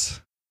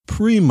is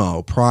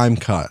prime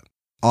cut,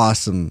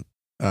 awesome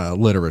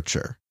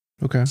literature.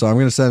 Okay. So I'm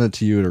going to send it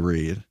to you to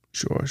read.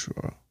 Sure.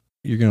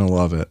 You're going to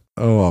love it.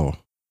 Oh,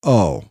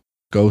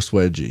 Ghost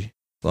Wedgie.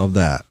 Love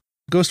that.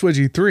 Ghost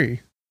Wedgie 3.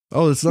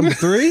 Oh, it's number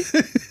 3?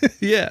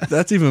 Yeah.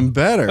 That's even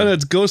better. Oh, no,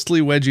 it's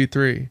Ghostly Wedgie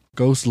 3.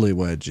 Ghostly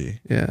Wedgie.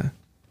 Yeah.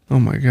 Oh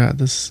my God.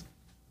 This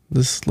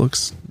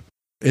looks...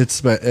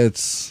 It's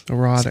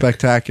erotic.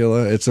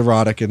 Spectacular. It's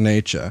erotic in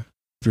nature.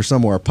 If you're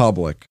somewhere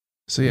public.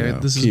 So yeah,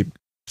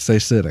 stay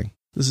sitting.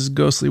 This is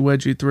Ghostly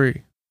Wedgie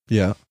 3.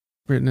 Yeah.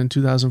 Written in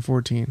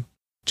 2014.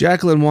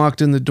 Jacqueline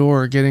walked in the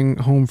door getting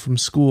home from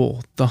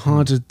school. The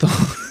haunted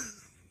thong.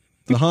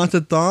 The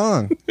haunted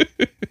thong.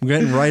 I'm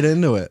getting right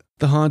into it.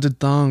 The haunted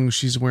thong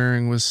she's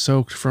wearing was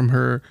soaked from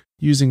her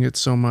using it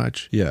so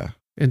much. Yeah.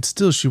 And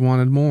still she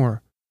wanted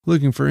more.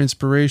 Looking for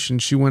inspiration,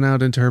 she went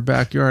out into her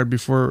backyard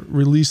before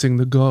releasing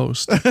the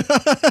ghost.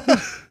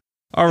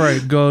 All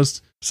right,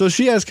 ghost. So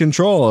she has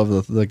control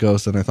of the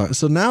ghost in her thong.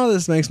 So now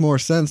this makes more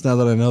sense now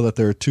that I know that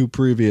there are 2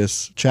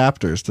 previous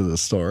chapters to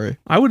this story.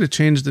 I would have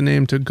changed the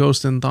name to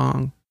Ghost and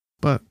Thong,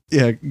 but...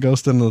 Yeah,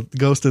 Ghost in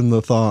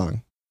the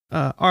Thong.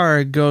 All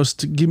right,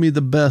 ghost, give me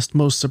the best,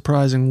 most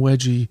surprising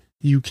wedgie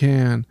you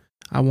can.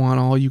 I want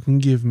all you can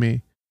give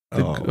me.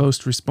 The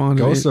ghost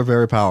responded. Ghosts are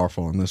very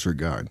powerful in this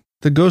regard.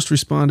 The ghost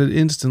responded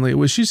instantly.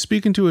 Was she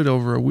speaking to it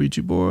over a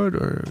Ouija board,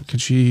 or can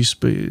she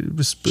speak?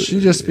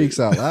 She just speaks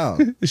out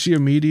loud. Is she a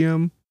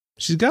medium?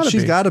 She's got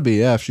to be,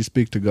 yeah, if she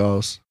speaks to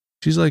ghosts.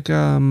 She's like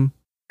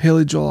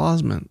Haley Joel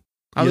Osment.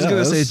 I was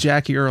going to say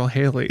Jackie Earl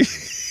Haley.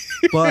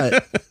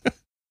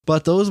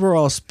 But those were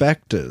all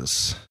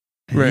specters.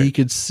 Right. He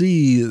could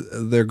see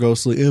their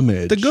ghostly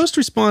image. The ghost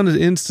responded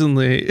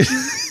instantly,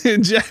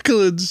 and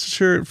Jacqueline's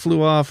shirt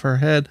flew off her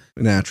head.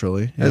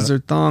 Naturally. As her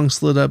thong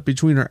slid up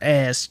between her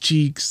ass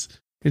cheeks,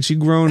 and she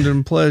groaned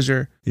in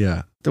pleasure.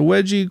 Yeah. The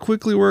wedgie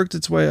quickly worked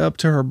its way up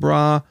to her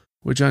bra,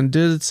 which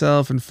undid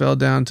itself and fell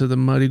down to the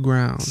muddy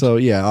ground. So,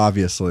 yeah,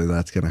 obviously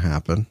that's going to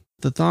happen.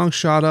 The thong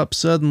shot up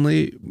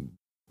suddenly,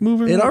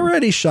 moving. It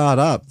already shot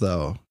up,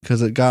 though,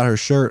 because it got her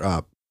shirt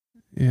up.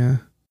 Yeah.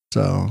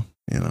 So...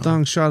 The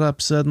thong shot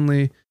up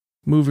suddenly,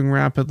 moving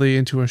rapidly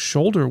into a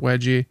shoulder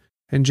wedgie,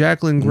 and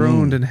Jacqueline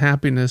groaned in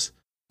happiness,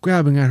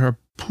 grabbing at her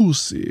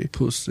pussy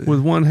with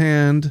one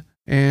hand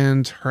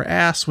and her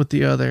ass with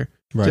the other.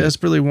 Right.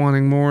 Desperately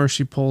wanting more,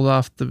 she pulled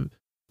off the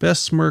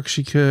best smirk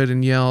she could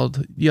and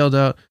yelled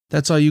out,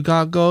 "That's all you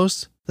got,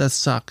 Ghost? That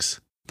sucks.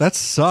 That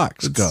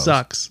sucks, it Ghost.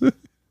 Sucks.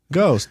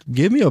 Ghost,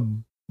 give me a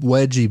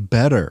wedgie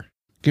better.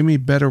 Give me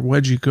better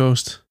wedgie,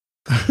 Ghost."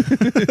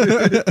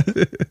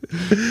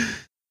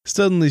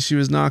 Suddenly, she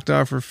was knocked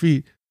off her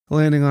feet,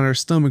 landing on her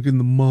stomach in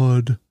the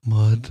mud.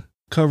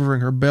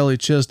 Covering her belly,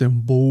 chest,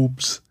 and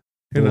boobs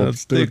in a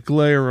thick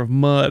layer of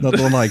mud.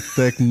 Nothing like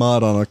thick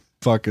mud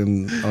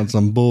on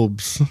some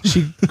boobs.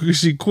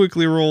 She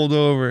quickly rolled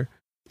over.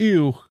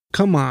 Ew,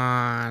 come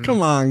on,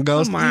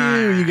 Ghost.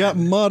 Ew, you got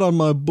mud on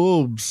my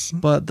boobs.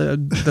 But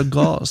the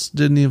ghost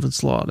didn't even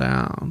slow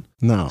down.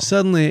 No.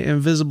 Suddenly,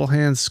 invisible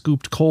hands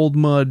scooped cold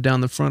mud down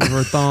the front of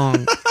her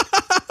thong.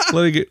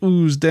 Letting it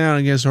ooze down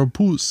against her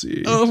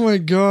pussy. Oh my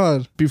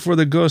God. Before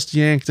the ghost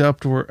yanked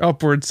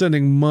upward,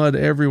 sending mud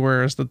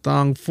everywhere as the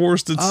thong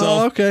forced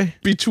itself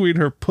between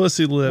her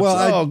pussy lips. Well,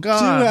 I do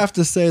have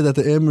to say that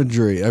the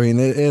imagery, I mean,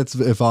 it's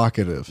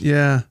evocative.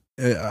 Yeah.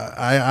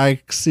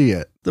 I see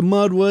it. The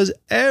mud was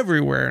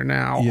everywhere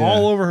now,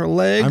 all over her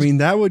legs. I mean,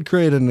 that would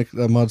create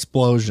a mud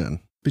explosion.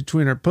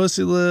 between her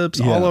pussy lips,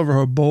 Yeah. all over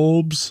her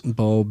bulbs.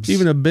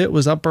 Even a bit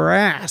was up her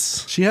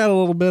ass. She had a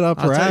little bit up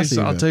her ass.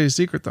 I'll tell you a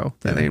secret, though.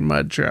 That ain't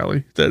mud,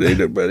 Charlie. That ain't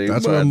mud.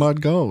 That's where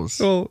mud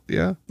goes. Oh,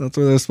 yeah. That's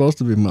where there's supposed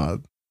to be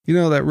mud. You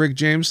know that Rick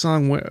James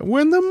song,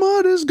 When the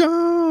Mud Is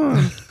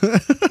Gone?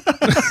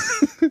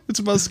 It's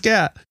about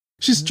scat.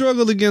 She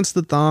struggled against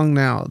the thong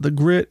now. The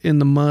grit in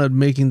the mud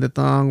making the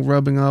thong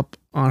rubbing up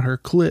on her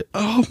clit.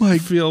 Oh my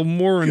feel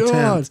more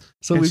intense.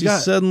 So and we she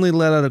got suddenly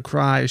let out a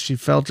cry as she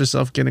felt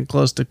herself getting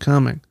close to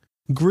coming.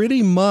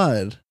 gritty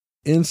mud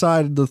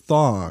inside the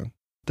thong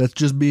that's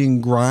just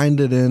being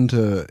grinded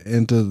into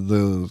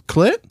the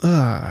clit.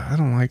 I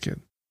don't like it.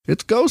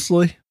 It's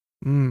ghostly.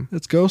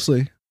 It's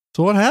ghostly.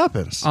 So what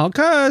happens?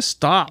 Okay,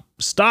 stop.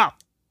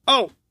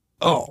 Oh.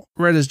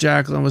 Right as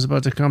Jacqueline was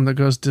about to come, the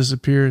ghost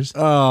disappears.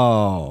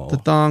 Oh. The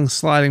thong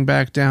sliding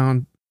back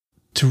down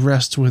to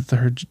rest with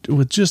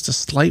just a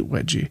slight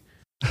wedgie.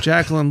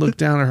 Jacqueline looked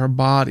down at her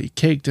body,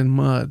 caked in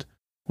mud,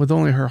 with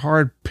only her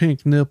hard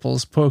pink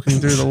nipples poking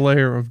through the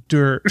layer of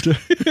dirt.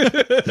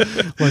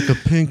 Like a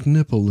pink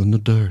nipple in the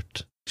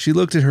dirt. She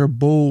looked at her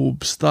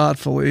bulbs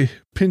thoughtfully,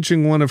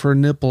 pinching one of her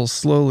nipples,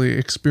 slowly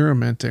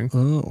experimenting.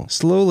 Oh.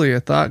 Slowly,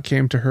 a thought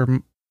came to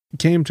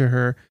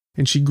her,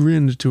 and she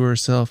grinned to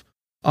herself.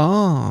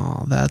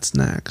 Oh, that's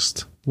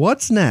next.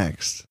 What's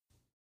next?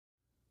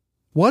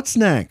 What's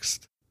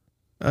next?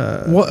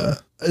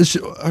 What?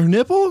 Her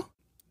nipple?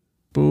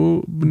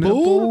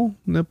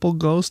 Nipple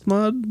ghost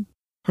mud?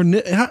 Her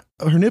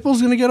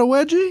nipple's gonna get a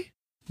wedgie?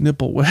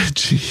 Nipple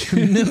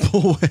wedgie.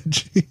 Nipple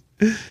wedgie.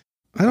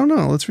 I don't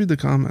know. Let's read the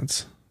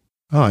comments.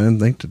 Oh, I didn't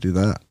think to do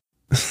that.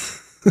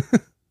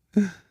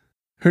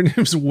 Her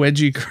name's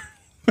Wedgie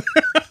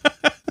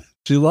Girl.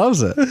 She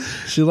loves it.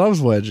 She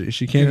loves wedgie.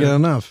 She can't get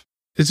enough.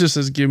 It just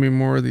says, give me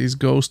more of these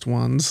ghost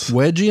ones.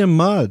 Wedgie and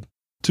mud.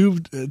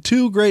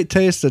 Two great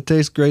tastes that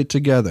taste great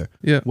together.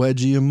 Yeah.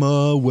 Wedgie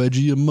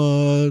and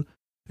mud.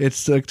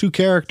 It's like two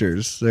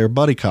characters. They're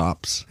buddy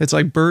cops. It's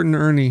like Bert and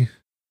Ernie.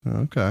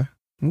 Okay.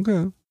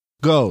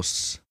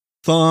 Ghosts.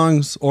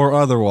 Thongs or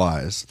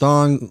otherwise.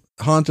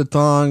 Haunted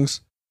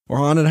thongs or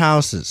haunted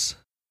houses.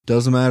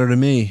 Doesn't matter to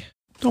me.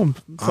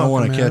 I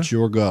want to catch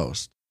your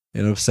ghost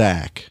in a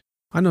sack.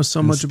 I know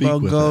so much about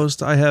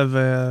ghosts.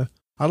 I'd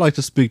like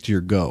to speak to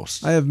your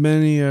ghost. I have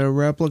many a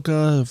replica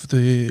of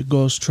the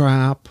ghost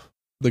trap.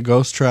 The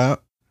ghost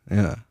trap?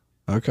 Yeah.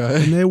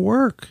 Okay. And they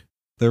work.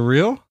 They're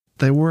real?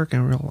 They work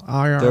in real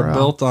IRL. They're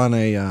built on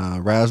a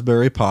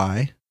Raspberry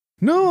Pi.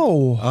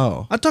 No.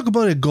 Oh. I talk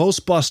about a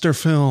Ghostbuster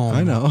film.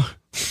 I know.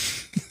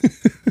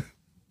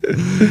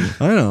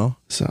 I know.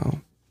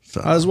 So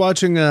I was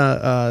watching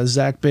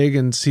Zach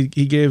Bagans.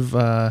 He gave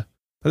I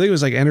think it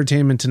was like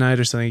Entertainment Tonight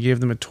or something. He gave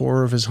them a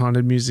tour of his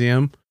haunted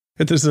museum.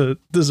 And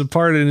there's a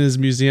part in his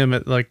museum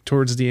at like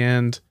towards the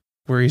end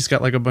where he's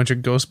got like a bunch of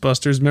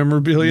Ghostbusters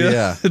memorabilia.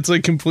 Yeah. It's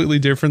like completely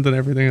different than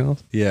everything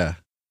else. Yeah.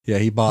 Yeah,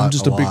 he bought I'm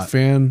just a big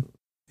fan.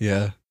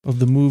 Yeah. Of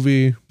the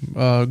movie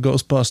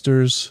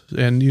Ghostbusters,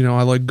 and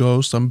I like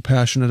ghosts. I'm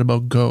passionate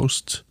about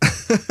ghosts,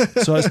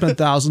 so I spent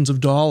thousands of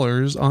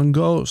dollars on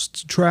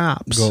ghost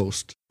traps.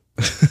 Ghost.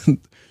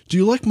 Do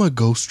you like my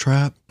ghost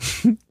trap?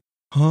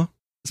 Huh?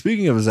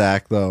 Speaking of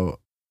Zach, though,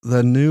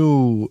 the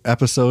new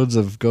episodes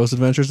of Ghost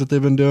Adventures that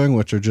they've been doing,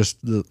 which are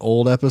just the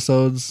old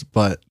episodes,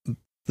 but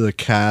the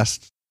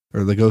cast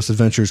or the Ghost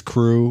Adventures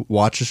crew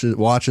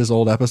watches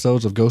old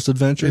episodes of Ghost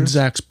Adventures. In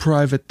Zach's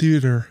private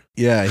theater.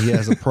 Yeah, he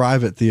has a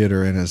private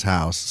theater in his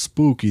house.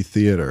 Spooky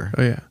theater.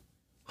 Oh, yeah.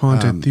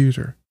 Haunted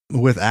theater.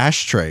 With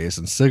ashtrays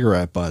and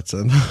cigarette butts.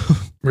 And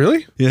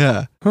really?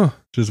 Yeah. Huh.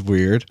 Which is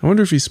weird. I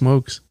wonder if he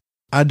smokes.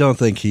 I don't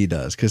think he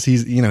does, because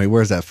he's, he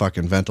wears that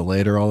fucking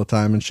ventilator all the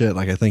time and shit.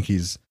 Like,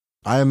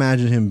 I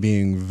imagine him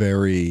being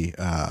very,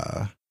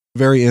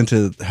 very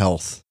into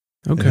health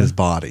in his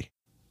body.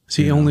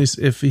 So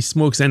if he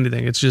smokes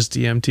anything, it's just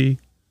DMT.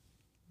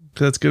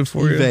 That's good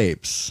for you. He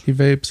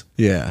vapes.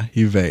 Yeah,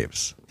 he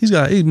vapes.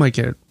 He might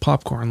get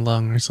popcorn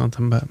lung or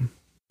something, but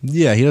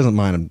yeah, he doesn't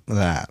mind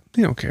that.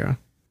 He don't care.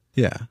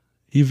 Yeah,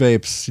 he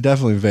vapes. He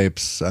definitely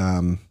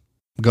vapes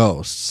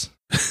ghosts.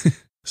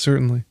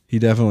 Certainly, he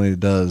definitely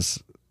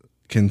does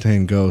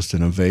contain ghosts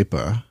in a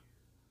vapor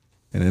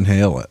and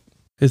inhale it.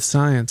 It's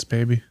science,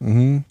 baby.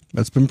 Mm-hmm.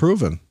 It's been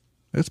proven.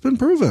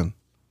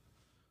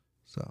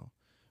 So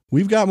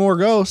we've got more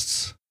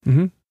ghosts.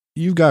 Mm-hmm.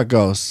 You've got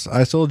ghosts.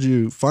 I told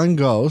you, find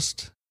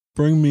ghost.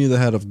 Bring me the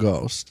head of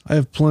ghost. I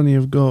have plenty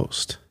of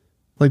ghost.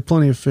 Like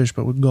plenty of fish,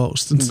 but with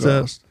ghosts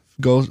instead.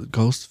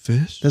 Ghost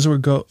fish? That's where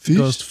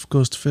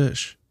ghost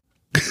fish.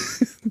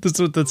 That's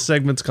what that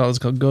segment's called. It's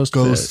called Ghost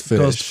Fish.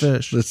 Ghost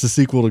Fish. It's the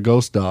sequel to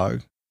Ghost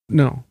Dog.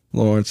 No.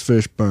 Lawrence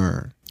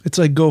Fishburne. It's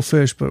like Go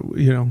Fish, but,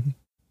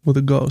 with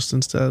a ghost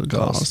instead of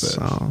ghost.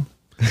 So.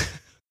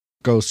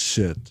 Ghost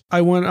shit.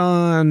 I went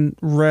on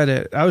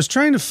Reddit. I was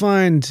trying to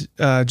find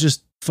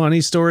just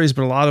funny stories,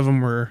 but a lot of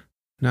them were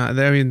not.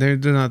 I mean, they're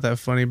not that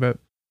funny, but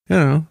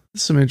there's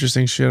some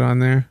interesting shit on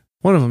there.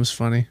 One of them's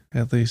funny,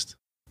 at least.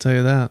 I'll tell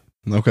you that.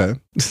 Okay.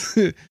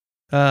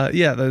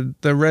 Yeah, the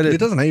Reddit. It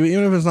doesn't,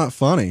 even if it's not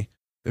funny,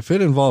 if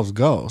it involves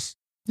ghosts,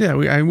 Yeah,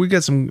 we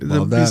got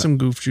there'll be some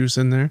goof juice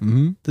in there.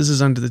 Mm-hmm. This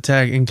is under the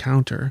tag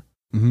Encounter.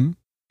 Mm-hmm.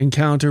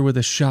 Encounter with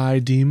a shy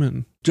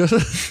demon. Just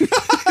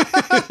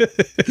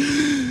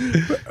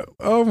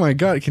oh my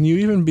God. Can you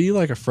even be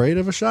like afraid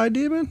of a shy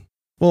demon?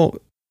 Well,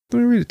 let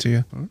me read it to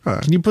you.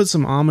 Okay. Can you put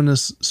some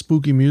ominous,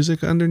 spooky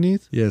music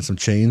underneath? Yeah, some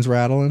chains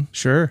rattling.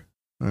 Sure.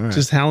 All right.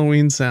 Just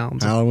Halloween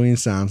sounds. Halloween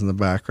sounds in the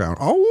background.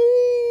 Oh.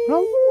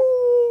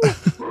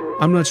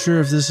 I'm not sure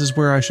if this is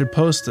where I should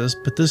post this,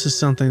 but this is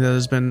something that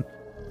has been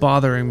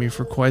bothering me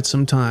for quite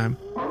some time.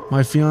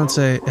 My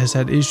fiance has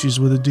had issues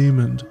with a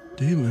demon.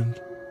 Demon?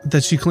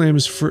 That she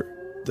claims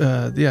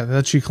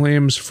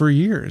for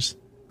years.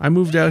 I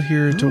moved out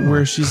here to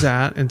where she's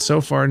at, and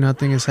so far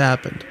nothing has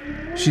happened.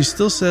 She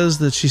still says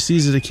that she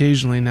sees it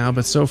occasionally now,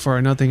 but so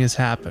far nothing has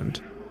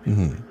happened.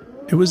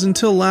 Mm-hmm. It was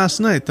until last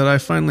night that I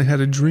finally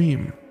had a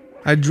dream.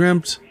 I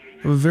dreamt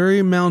of a very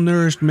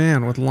malnourished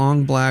man with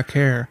long black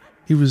hair.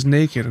 He was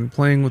naked and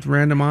playing with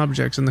random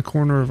objects in the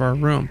corner of our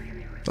room.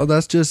 Oh,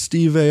 that's just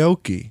Steve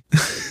Aoki.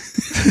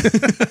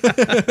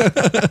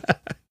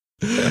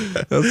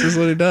 That's just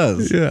what he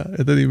does. Yeah,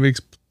 and then he makes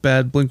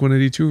bad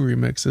Blink-182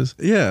 remixes.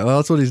 Yeah, well,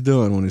 that's what he's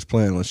doing when he's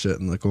playing with shit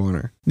in the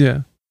corner.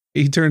 Yeah.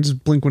 He turns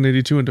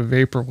Blink-182 into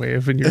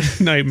Vaporwave in your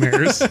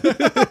nightmares.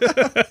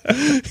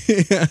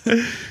 Yeah.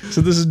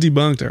 So this is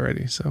debunked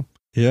already. So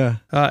yeah.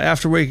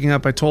 After waking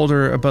up, I told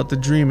her about the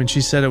dream, and she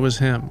said it was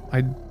him.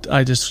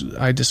 I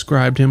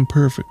described him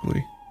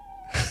perfectly.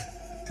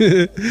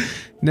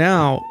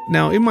 Now,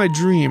 in my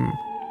dream,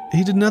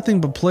 he did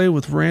nothing but play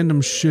with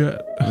random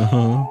shit.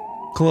 Uh-huh.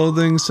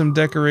 Clothing, some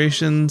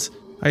decorations.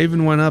 I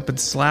even went up and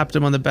slapped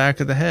him on the back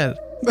of the head.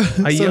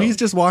 So he's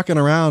just walking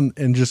around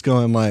and just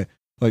going like,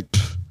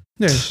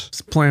 yeah,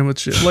 just playing with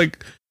shit.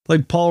 Like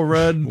Paul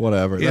Rudd.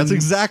 Whatever. That's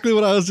exactly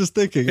what I was just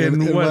thinking.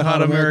 In Wet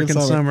Hot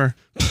American Summer.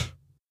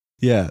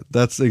 Yeah,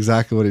 that's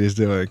exactly what he's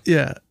doing.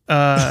 Yeah.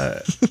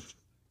 I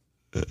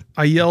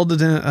yelled at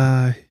him.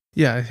 I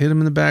hit him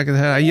in the back of the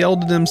head. I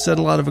yelled at him, said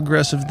a lot of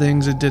aggressive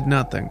things. It did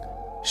nothing.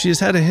 She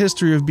has had a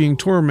history of being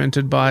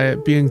tormented by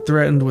it, being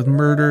threatened with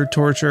murder,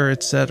 torture,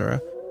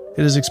 etc.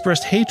 It has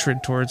expressed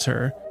hatred towards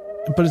her,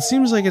 but it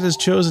seems like it has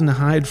chosen to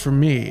hide from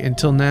me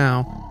until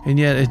now, and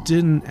yet it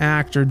didn't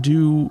act or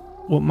do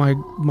what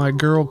my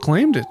girl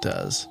claimed it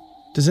does.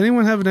 Does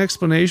anyone have an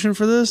explanation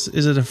for this?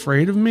 Is it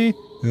afraid of me?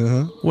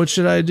 Uh-huh. What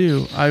should I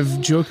do?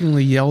 I've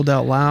jokingly yelled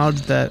out loud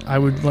that I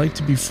would like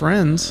to be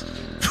friends,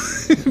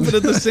 but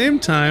at the same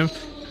time,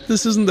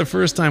 this isn't the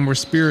first time where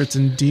spirits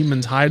and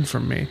demons hide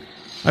from me.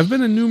 I've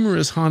been in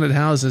numerous haunted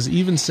houses,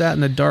 even sat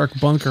in a dark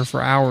bunker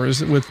for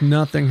hours with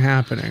nothing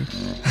happening.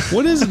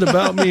 What is it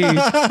about me?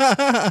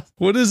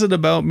 What is it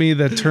about me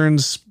that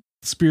turns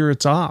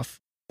spirits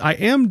off? I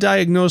am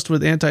diagnosed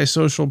with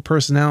antisocial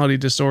personality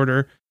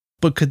disorder,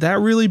 but could that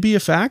really be a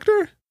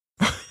factor?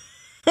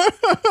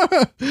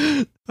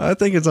 I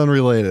think it's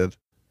unrelated.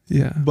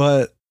 Yeah.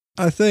 But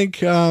I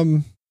think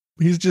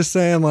he's just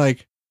saying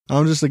like,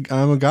 I'm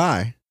a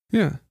guy.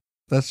 Yeah.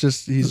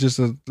 He's just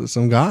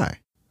some guy.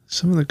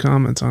 Some of the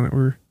comments on it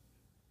were,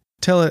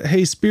 tell it,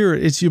 hey,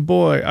 spirit, it's your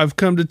boy. I've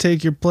come to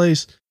take your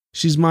place.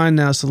 She's mine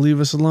now, so leave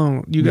us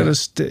alone. You gotta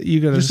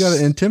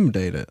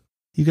intimidate it.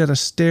 You gotta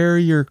stare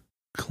your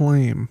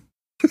claim.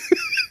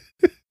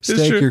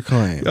 Stake your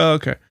claim. Oh,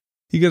 okay.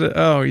 You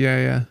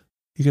gotta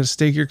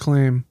stake your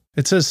claim.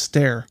 It says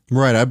stare.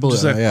 Right, I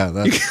believe that.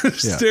 You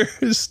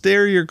gotta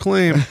stare your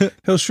claim.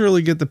 He'll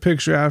surely get the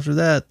picture after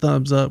that.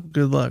 Thumbs up.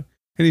 Good luck.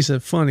 And he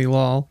said, funny,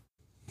 lol.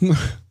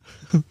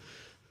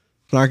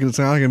 It's not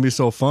going to be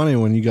so funny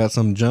when you got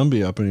some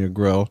jumbie up in your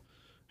grill.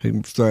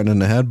 He's threatening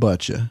to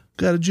headbutt you.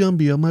 Got a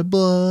jumbie on my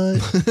butt.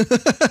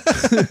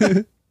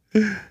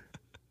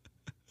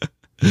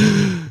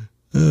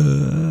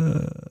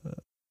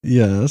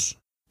 Yes.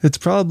 It's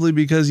probably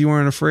because you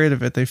aren't afraid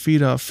of it. They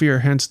feed off fear,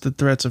 hence the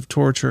threats of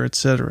torture,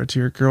 etc. to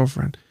your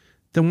girlfriend.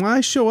 Then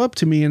why show up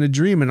to me in a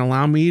dream and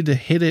allow me to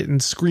hit it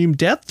and scream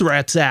death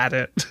threats at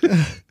it?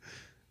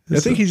 I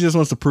think he just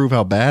wants to prove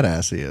how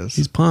badass he is.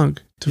 He's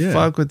punk. To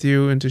fuck with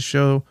you and to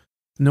show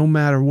no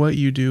matter what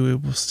you do,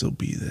 it will still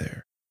be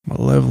there.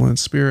 Malevolent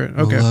spirit.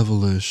 Okay.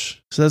 Malevolish.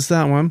 So that's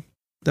that one.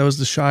 That was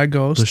the Shy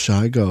Ghost. The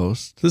Shy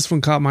Ghost. This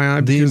one caught my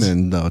eye.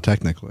 Demon, though,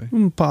 technically.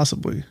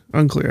 Possibly.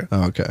 Unclear.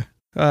 Oh, okay.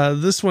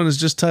 This one is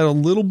just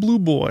titled Little Blue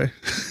Boy.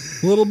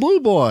 Little Blue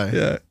Boy.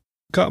 Yeah.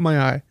 Caught my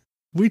eye.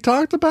 We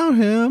talked about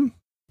him.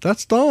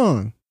 That's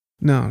Thong.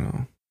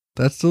 No.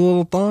 That's the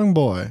little Thong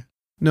boy.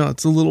 No,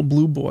 it's the Little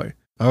Blue Boy.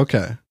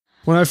 Okay.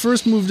 When I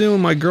first moved in with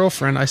my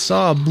girlfriend, I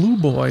saw a blue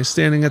boy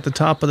standing at the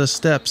top of the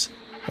steps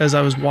as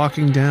I was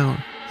walking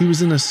down. He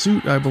was in a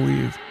suit, I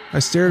believe. I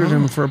stared at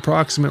him for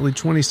approximately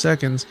 20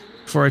 seconds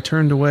before I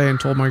turned away and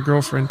told my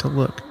girlfriend to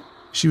look.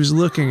 She was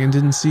looking and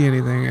didn't see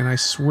anything, and I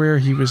swear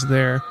he was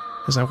there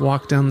as I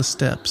walked down the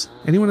steps.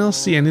 Anyone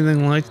else see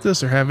anything like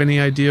this or have any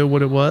idea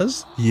what it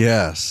was?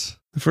 Yes.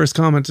 The first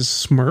comment is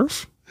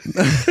Smurf?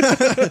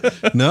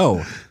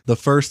 No, the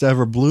first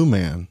ever blue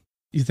man.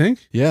 You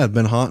think? Yeah, it'd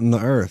been haunting the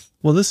earth.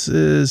 Well, this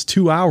is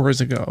 2 hours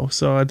ago,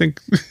 so I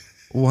think...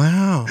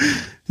 Wow.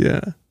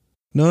 Yeah.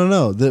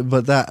 No.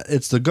 But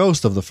it's the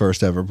ghost of the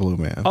first ever Blue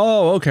Man.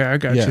 Oh, okay. I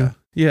got you.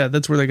 Yeah,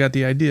 that's where they got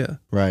the idea.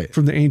 Right.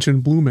 From the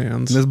ancient Blue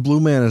Mans. And this Blue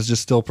Man is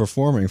just still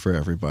performing for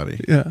everybody.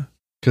 Yeah.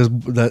 Because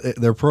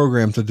they're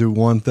programmed to do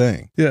one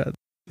thing. Yeah.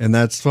 And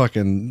that's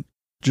fucking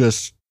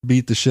just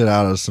beat the shit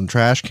out of some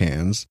trash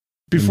cans.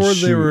 Before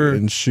they were...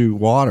 And shoot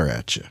water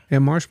at you.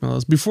 And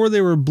marshmallows. Before they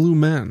were blue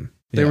men.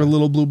 They were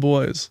little blue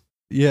boys.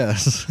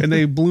 Yes. And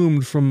they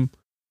bloomed from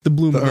the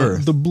Blue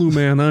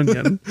Man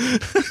onion.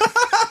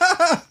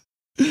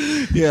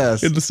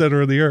 Yes. In the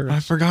center of the earth. I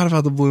forgot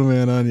about the Blue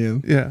Man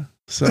onion. Yeah.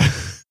 So...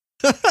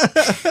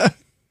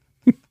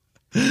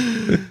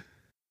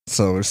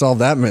 So we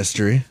solved that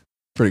mystery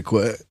pretty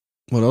quick.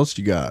 What else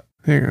you got?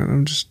 Hang on,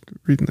 I'm just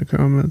reading the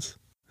comments.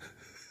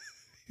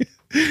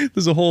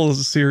 There's a whole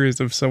series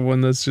of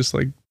someone that's just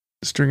like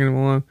stringing him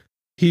along.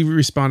 He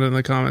responded in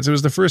the comments. It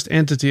was the first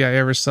entity I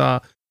ever saw,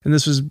 and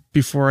this was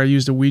before I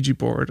used a Ouija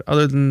board.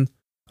 Other than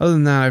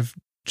that, I've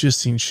just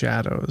seen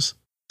shadows.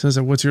 It says,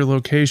 what's your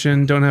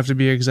location? Don't have to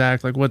be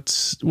exact. Like what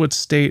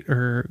state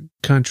or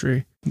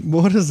country?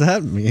 What does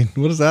that mean?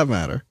 What does that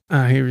matter?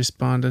 He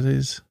responded.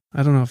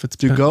 I don't know if it's...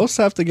 Do ghosts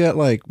have to get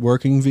like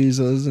working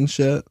visas and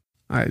shit?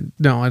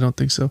 No, I don't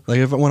think so.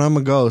 Like when I'm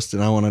a ghost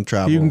and I want to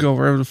travel, you can go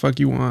wherever the fuck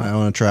you want. I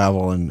want to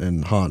travel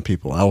and haunt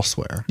people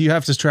elsewhere. You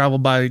have to travel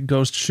by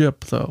ghost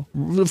ship, though.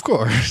 Of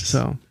course.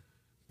 So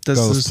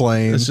ghost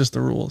plane. That's just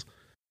the rules.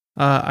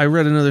 I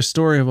read another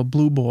story of a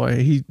blue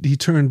boy. He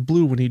turned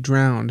blue when he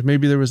drowned.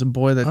 Maybe there was a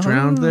boy that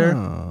drowned there.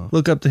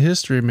 Look up the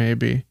history,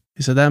 maybe.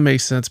 He said, that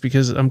makes sense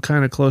because I'm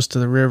kind of close to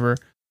the river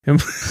and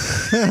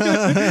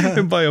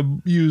by a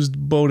used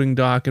boating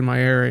dock in my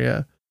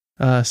area.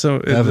 So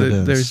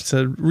they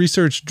said,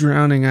 research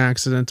drowning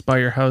accidents by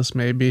your house,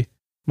 maybe.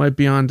 Might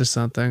be onto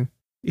something.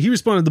 He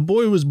responded, the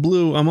boy was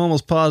blue. I'm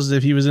almost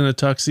positive he was in a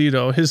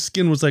tuxedo. His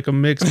skin was like a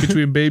mix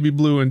between baby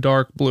blue and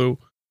dark blue.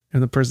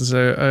 And the person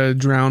said, a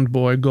drowned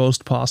boy,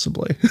 ghost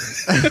possibly.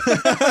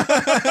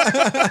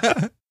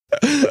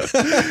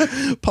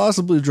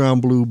 Possibly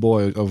drowned blue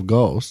boy of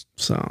ghost.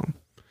 So,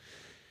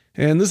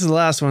 and this is the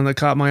last one that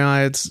caught my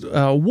eye. It's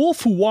a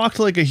wolf who walked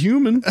like a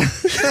human.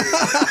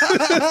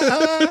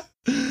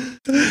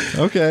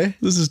 Okay.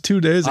 This is 2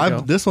 days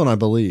ago. This one I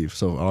believe,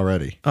 so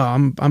already.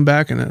 Oh, I'm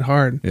backing it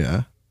hard.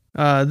 Yeah.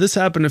 This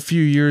happened a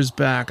few years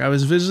back. I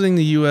was visiting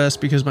the U.S.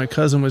 because my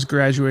cousin was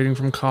graduating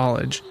from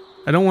college.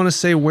 I don't want to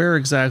say where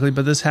exactly,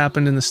 but this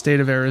happened in the state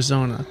of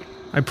Arizona.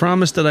 I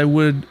promised that I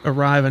would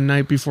arrive a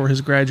night before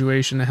his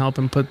graduation to help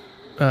him put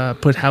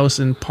house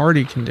in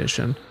party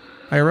condition.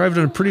 I arrived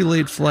on a pretty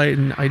late flight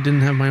and I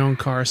didn't have my own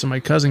car, so my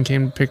cousin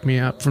came to pick me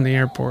up from the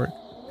airport.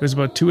 It was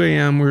about 2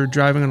 a.m. We were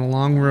driving on a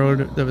long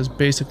road that was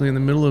basically in the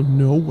middle of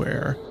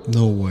nowhere.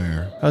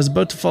 I was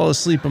about to fall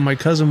asleep, but my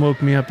cousin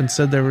woke me up and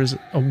said there was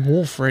a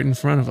wolf right in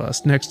front of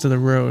us, next to the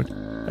road.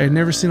 I had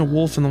never seen a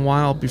wolf in the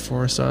wild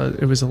before, so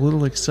it was a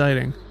little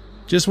exciting.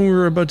 Just when we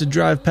were about to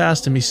drive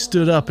past him, he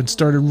stood up and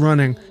started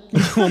running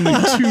with only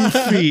 2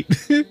 feet.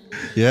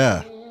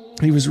 Yeah.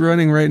 He was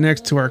running right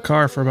next to our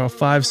car for about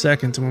 5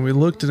 seconds, and when we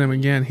looked at him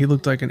again, he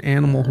looked like an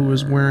animal who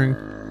was wearing...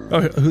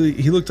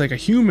 he looked like a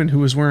human who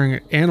was wearing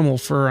animal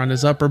fur on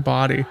his upper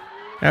body.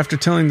 After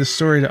telling the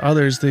story to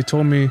others, they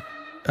told me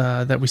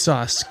that we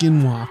saw a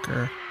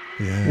skinwalker.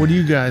 Yeah. What do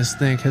you guys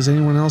think? Has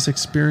anyone else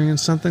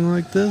experienced something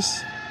like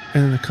this?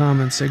 And in the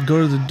comments say,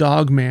 go to the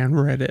Dogman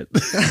Reddit.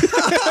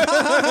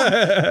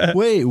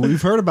 Wait,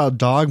 we've heard about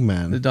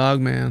Dogmen. The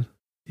Dogman.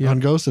 Yep. On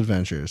Ghost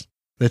Adventures.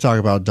 They talk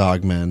about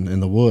dogmen in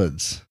the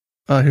woods.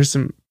 Here's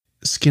some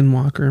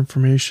skinwalker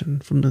information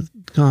from the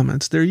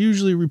comments. They're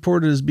usually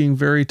reported as being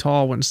very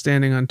tall when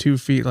standing on 2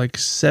 feet, like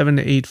 7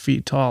 to 8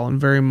 feet tall,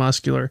 and very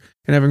muscular,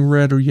 and having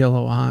red or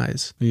yellow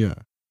eyes. Yeah.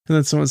 And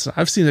then someone said,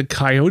 I've seen a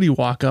coyote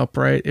walk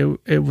upright.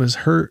 It was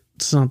hurt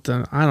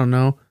something. I don't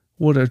know.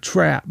 What a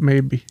trap,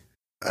 maybe.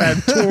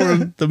 Had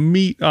torn the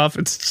meat off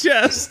its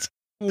chest.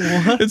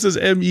 What? It says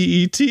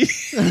MEET.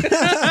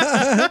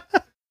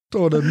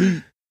 Tore the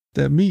meat.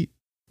 That meat.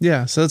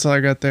 Yeah, so that's all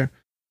I got there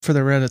for the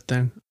Reddit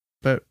thing.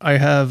 But I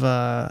have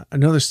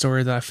another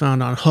story that I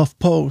found on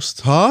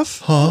HuffPost.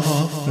 Huff?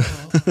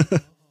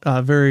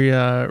 Very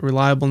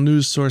reliable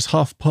news source,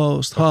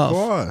 HuffPost. Huff. Of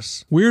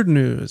course. Weird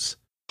news.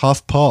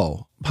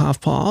 HuffPo.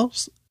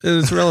 HuffPost.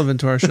 It's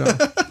relevant to our show.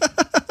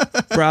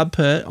 Brad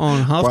Pitt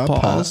on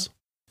HuffPost.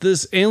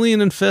 This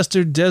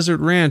alien-infested desert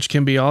ranch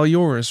can be all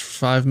yours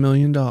for $5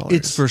 million.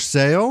 It's for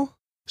sale?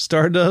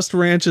 Stardust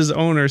Ranch's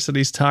owner said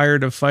he's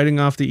tired of fighting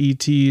off the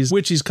ETs,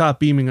 which he's caught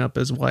beaming up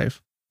his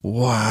wife.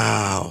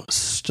 Wow.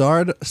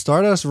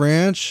 Stardust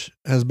Ranch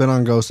has been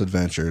on Ghost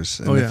Adventures.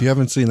 And if you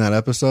haven't seen that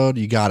episode,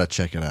 you got to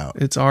check it out.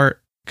 It's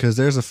art. Because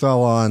there's a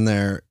fella on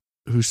there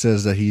who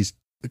says that he's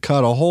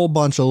cut a whole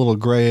bunch of little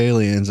gray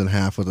aliens in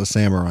half with a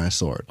samurai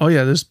sword. Oh,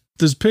 yeah.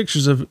 There's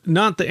pictures of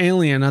not the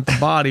alien, not the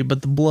body,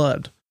 but the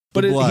blood.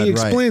 But he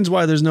explains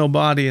why there's no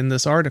body in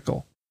this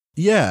article.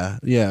 Yeah.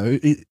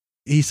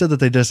 He said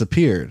that they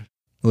disappeared.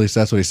 At least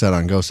that's what he said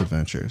on Ghost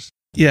Adventures.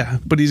 Yeah,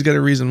 but he's got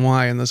a reason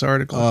why in this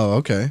article. Oh,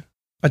 okay.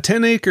 A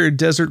 10-acre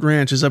desert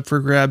ranch is up for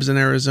grabs in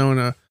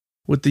Arizona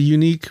with the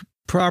unique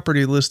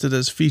property listed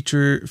as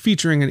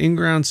featuring an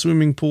in-ground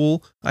swimming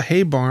pool, a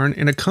hay barn,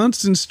 and a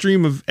constant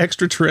stream of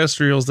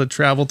extraterrestrials that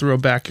travel through a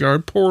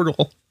backyard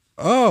portal.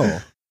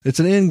 Oh, it's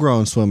an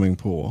ingrown swimming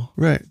pool.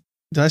 Right.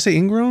 Did I say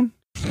ingrown?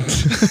 Did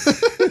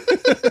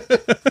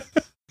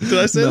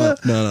I say that?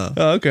 No.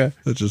 Oh, okay.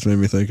 That just made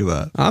me think of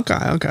that.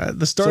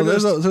 Okay. So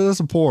there's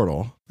a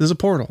portal. There's a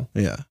portal.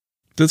 Yeah.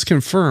 That's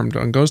confirmed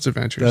on Ghost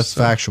Adventures. That's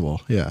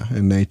factual. Yeah.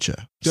 In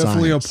nature.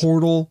 Definitely Science. a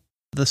portal.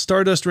 The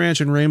Stardust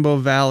Ranch in Rainbow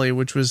Valley,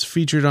 which was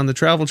featured on the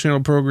Travel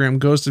Channel program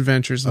Ghost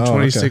Adventures in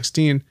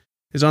 2016,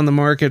 is on the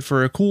market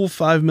for a cool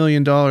 $5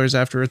 million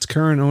after its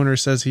current owner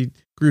says he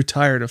grew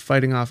tired of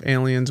fighting off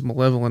aliens'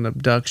 malevolent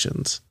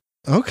abductions.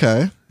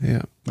 Okay.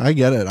 Yeah. I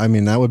get it. I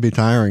mean, that would be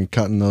tiring,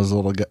 cutting those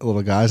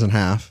little guys in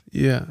half.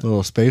 Yeah.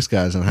 Little space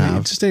guys in half.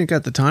 He just ain't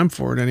got the time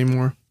for it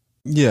anymore.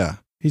 Yeah.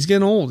 He's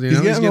getting old.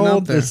 He's getting old.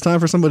 Out there. It's time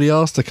for somebody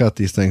else to cut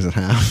these things in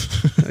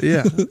half.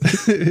 Yeah.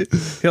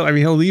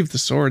 He'll leave the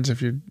swords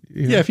if you know.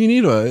 Yeah, if you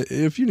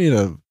need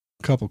a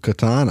couple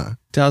katana.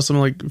 Toss him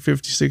like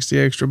 50, 60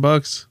 extra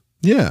bucks.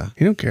 Yeah.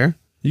 He don't care.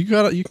 You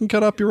can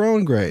cut up your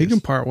own graves. He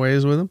can part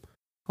ways with him.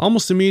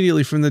 Almost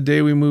immediately from the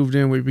day we moved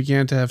in, we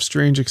began to have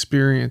strange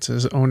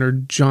experiences, owner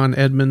John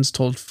Edmonds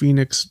told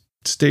Phoenix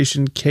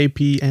station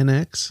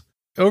KPNX.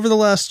 Over the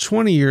last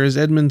 20 years,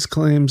 Edmonds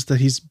claims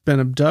that he's been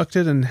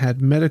abducted and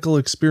had medical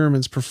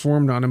experiments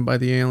performed on him by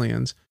the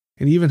aliens,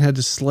 and even had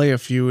to slay a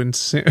few in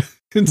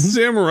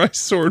samurai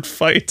sword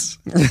fights.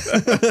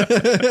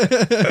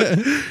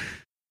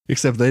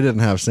 Except they didn't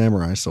have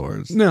samurai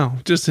swords. No,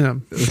 just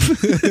him.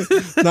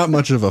 Not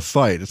much of a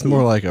fight. It's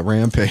more like a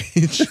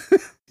rampage.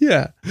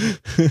 Yeah.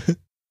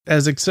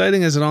 As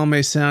exciting as it all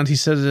may sound, he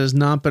said it has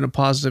not been a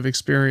positive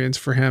experience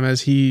for him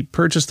as he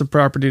purchased the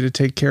property to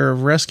take care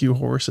of rescue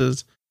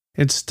horses.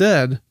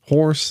 Instead,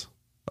 horse.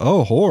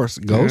 Oh, horse.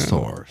 Ghost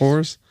horse.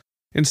 Horse.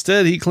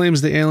 Instead, he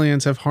claims the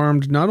aliens have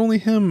harmed not only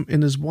him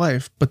and his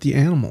wife, but the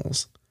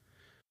animals.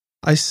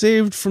 I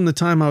saved from the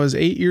time I was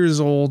 8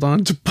 years old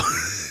on to...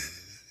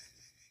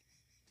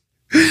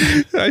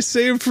 I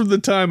saved from the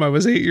time I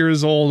was 8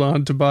 years old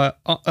on to buy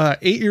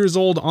 8 years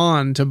old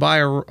on to buy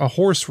a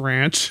horse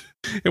ranch.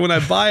 And when I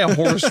buy a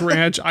horse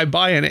ranch, I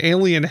buy an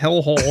alien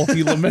hellhole.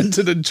 He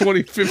lamented in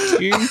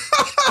 2015.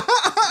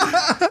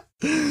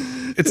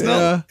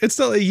 It's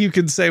not like you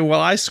can say,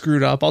 well, I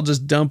screwed up. I'll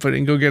just dump it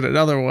and go get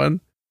another one.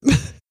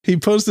 He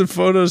posted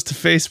photos to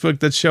Facebook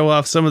that show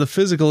off some of the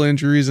physical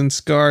injuries and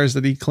scars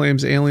that he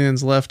claims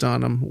aliens left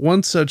on him.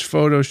 One such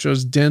photo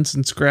shows dents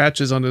and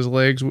scratches on his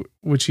legs,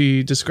 which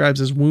he describes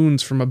as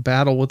wounds from a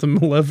battle with a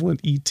malevolent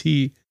ET.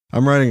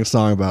 I'm writing a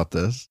song about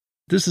this.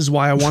 This is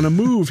why I want to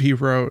move, he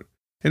wrote.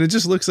 And it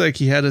just looks like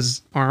he had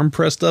his arm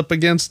pressed up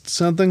against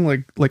something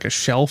like a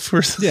shelf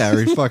or something. Yeah,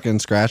 or he fucking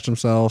scratched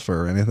himself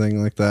or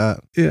anything like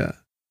that. Yeah.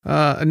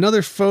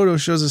 Another photo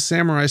shows a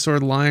samurai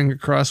sword lying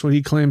across what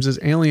he claims is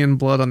alien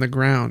blood on the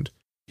ground.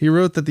 He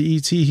wrote that the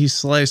ET he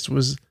sliced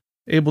was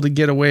able to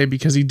get away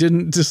because he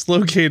didn't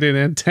dislocate an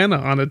antenna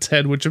on its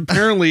head, which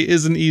apparently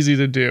isn't easy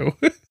to do.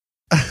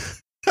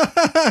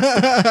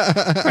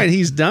 Right,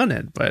 he's done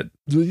it, but...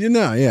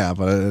 Yeah,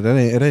 but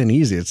it ain't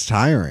easy. It's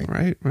tiring.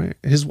 Right.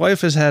 His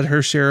wife has had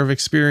her share of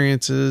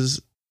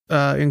experiences,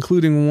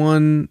 including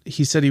one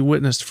he said he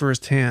witnessed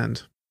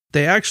firsthand.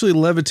 They actually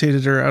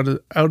levitated her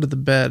out of the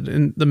bed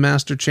in the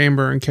master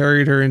chamber and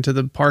carried her into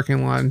the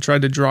parking lot and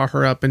tried to draw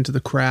her up into the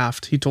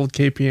craft, he told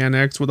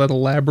KPNX without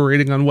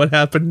elaborating on what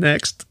happened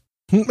next.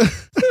 So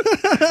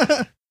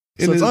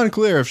it's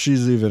unclear if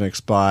she's even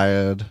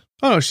expired.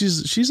 Oh,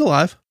 she's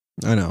alive.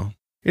 I know.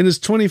 In his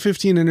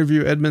 2015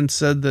 interview, Edmonds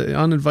said the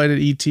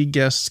uninvited ET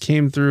guests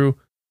came through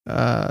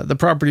the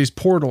property's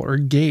portal or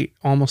gate,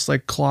 almost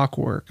like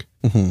clockwork.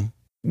 Mm-hmm.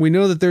 We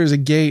know that there's a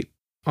gate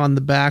on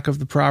the back of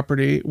the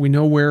property. We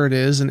know where it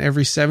is, and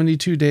every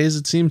 72 days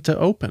it seemed to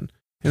open.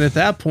 And at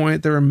that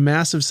point, there were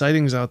massive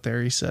sightings out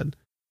there, he said.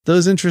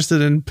 Those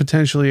interested in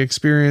potentially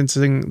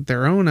experiencing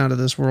their own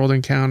out-of-this-world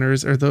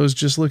encounters are those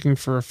just looking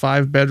for a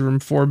 5-bedroom,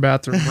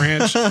 4-bathroom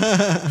ranch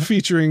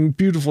featuring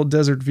beautiful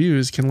desert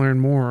views can learn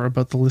more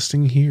about the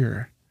listing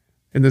here.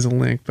 And there's a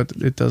link, but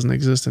it doesn't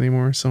exist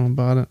anymore. Someone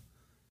bought it.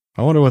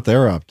 I wonder what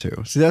they're up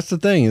to. See, that's the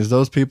thing, is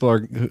those people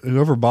are...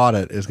 Whoever bought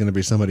it is going to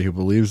be somebody who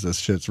believes this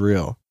shit's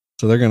real.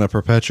 So they're going to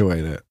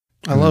perpetuate it.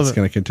 I love it. It's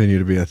going to continue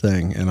to be a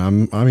thing, and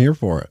I'm here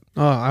for it.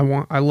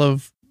 Oh, I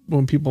love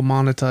when people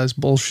monetize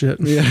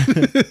bullshit. Yeah,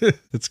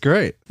 it's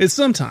great. It's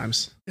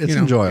sometimes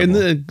enjoyable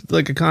in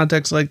a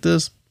context like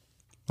this.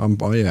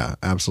 Oh yeah,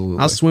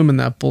 absolutely. I'll swim in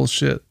that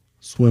bullshit.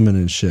 Swimming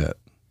in shit.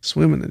 I'll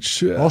swim in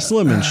shit.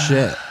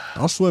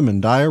 I'll swim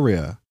in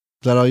diarrhea.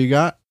 Is that all you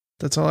got?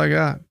 That's all I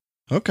got.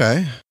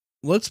 Okay,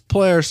 let's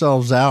play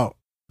ourselves out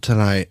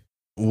tonight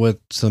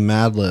with some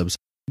Mad Libs.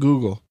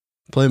 Google,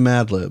 play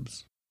Mad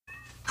Libs.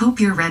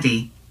 Hope you're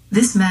ready.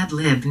 This Mad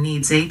Lib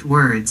needs 8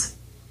 words.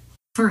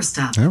 First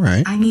up, all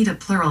right. I need a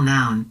plural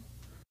noun.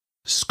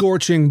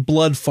 Scorching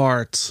blood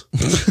farts.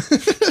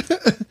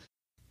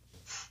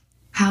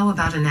 How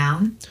about a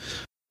noun?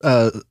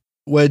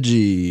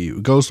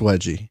 Wedgie, ghost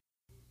wedgie.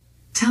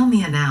 Tell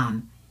me a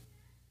noun.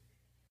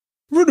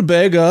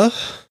 Rutabaga.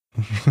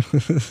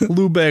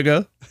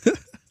 Lubega.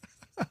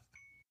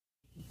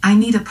 I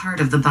need a part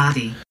of the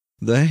body.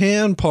 The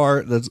hand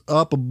part that's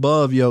up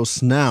above your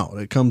snout.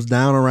 It comes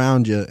down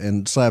around you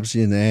and slaps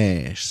you in the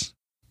ass.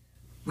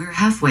 We're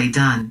halfway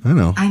done. I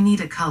know. I need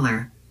a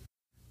color.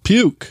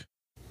 Puke.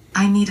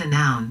 I need a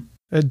noun.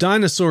 A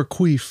dinosaur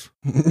queef.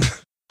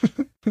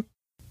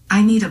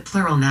 I need a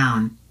plural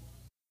noun.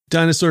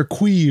 Dinosaur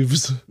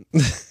queeves.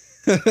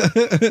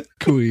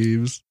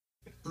 Queeves.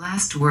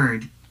 Last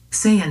word.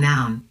 Say a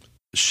noun.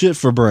 Shit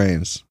for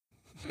brains.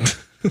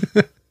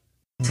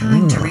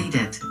 Time to read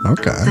it.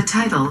 Okay. The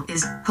title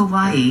is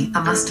Hawaii,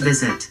 a Must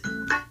Visit.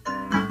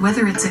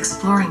 Whether it's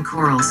exploring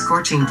coral,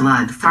 scorching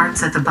blood,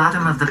 farts at the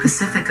bottom of the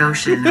Pacific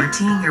Ocean, or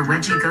teeing your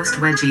wedgie ghost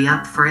wedgie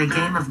up for a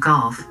game of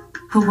golf,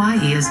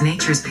 Hawaii is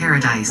nature's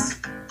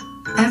paradise.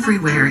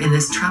 Everywhere in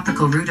this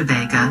tropical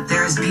rutabaga,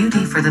 there is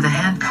beauty for the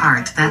hand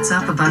part that's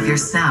up above your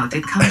snout.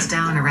 It comes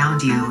down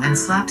around you and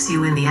slaps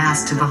you in the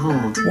ass to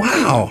behold.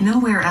 Wow.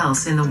 Nowhere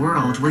else in the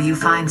world will you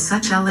find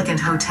such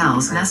elegant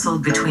hotels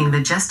nestled between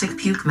majestic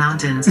Puke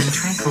Mountains and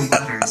tranquil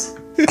waters.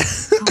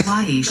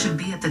 Hawaii should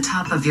be at the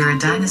top of your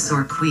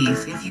dinosaur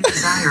queef if you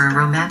desire a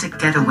romantic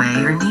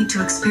getaway or need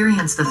to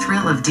experience the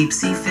thrill of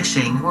deep-sea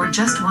fishing or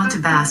just want to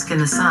bask in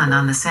the sun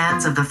on the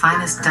sands of the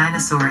finest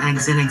dinosaur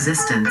eggs in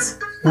existence.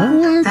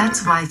 What?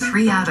 That's why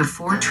 3 out of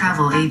 4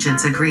 travel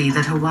agents agree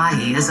that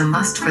Hawaii is a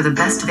must for the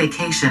best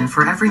vacation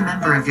for every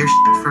member of your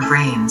shit for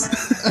brains.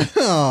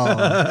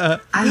 Oh.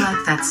 I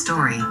like that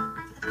story.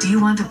 Do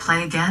you want to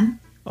play again?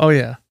 Oh,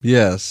 yeah.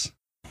 Yes.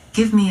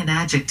 Give me an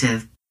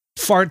adjective.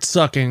 Fart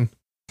sucking.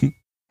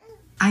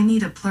 I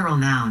need a plural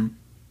noun.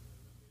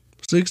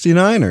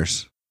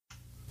 69ers.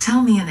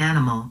 Tell me an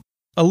animal.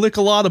 A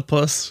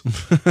lickalotopus.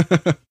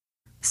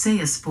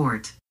 Say a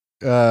sport.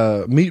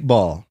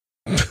 Meatball.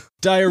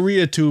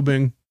 Diarrhea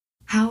tubing.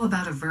 How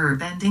about a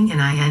verb ending in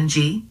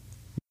ing?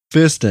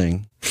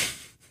 Fisting.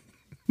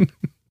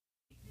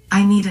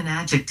 I need an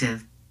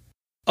adjective.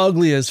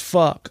 Ugly as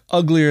fuck.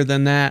 Uglier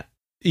than that,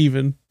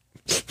 even.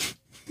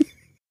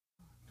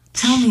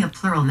 Tell me a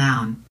plural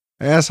noun.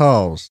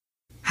 Assholes.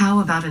 How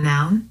about a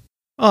noun?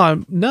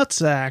 Oh,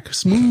 nutsack.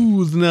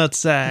 Smooth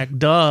nutsack.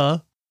 Duh.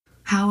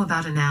 How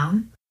about a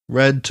noun?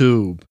 Red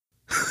tube.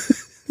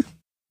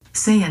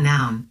 Say a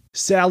noun.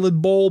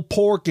 Salad bowl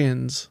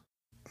porkins.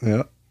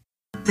 Yeah.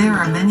 There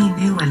are many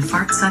new and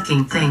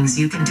fart-sucking things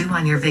you can do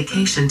on your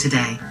vacation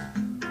today.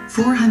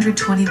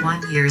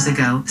 421 years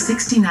ago,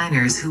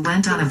 69ers who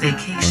went on a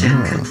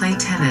vacation could play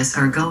tennis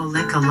or go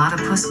lick a lot of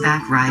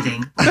puss-back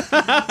riding,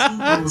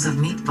 bowls of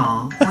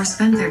meatball, or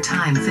spend their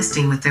time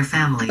fisting with their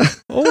family.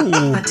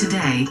 Oh. But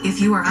today,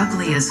 if you are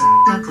ugly as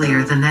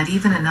uglier than that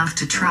even enough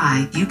to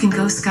try, you can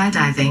go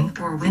skydiving,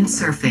 or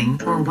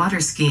windsurfing, or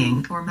water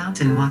skiing, or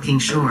mountain walking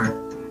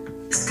shore.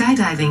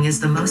 Skydiving is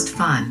the most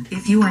fun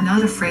if you are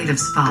not afraid of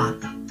spa.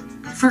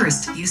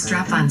 First, you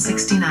strap on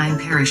 69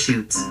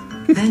 parachutes.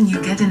 Then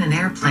you get in an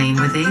airplane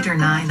with 8 or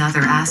 9 other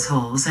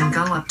assholes and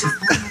go up to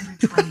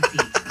 420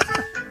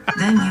 feet.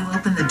 Then you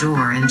open the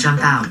door and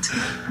jump out.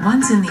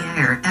 Once in the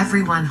air,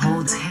 everyone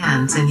holds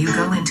hands and you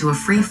go into a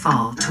free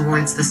fall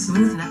towards the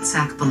smooth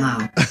nutsack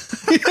below.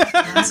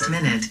 Last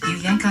minute, you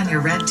yank on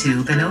your red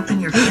tube and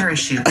open your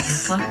parachute and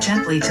float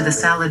gently to the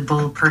salad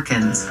bowl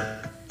Perkins.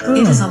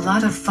 It is a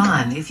lot of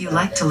fun if you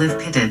like to live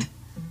pitted.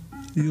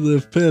 You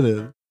live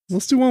pitted.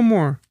 Let's do one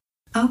more.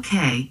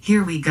 Okay,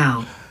 here we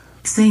go.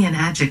 Say an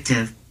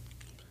adjective.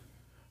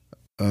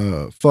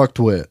 Fucked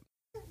with.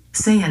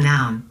 Say a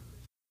noun.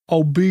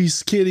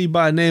 Obese kitty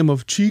by name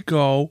of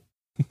Chico.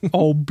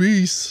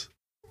 Obese.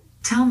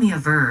 Tell me a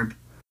verb.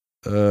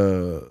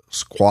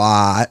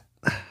 Squat.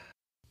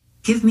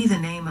 Give me the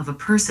name of a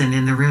person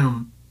in the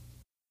room.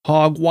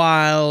 Hog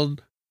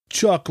wild.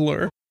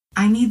 Chuckler.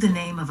 I need the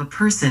name of a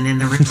person in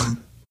the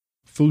room.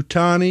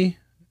 Futani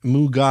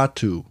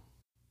Mugatu.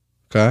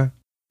 Okay.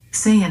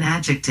 Say an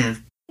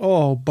adjective.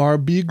 Oh,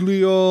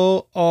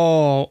 Barbiglio.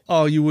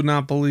 Oh, you would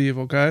not believe,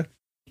 okay?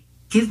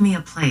 Give me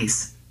a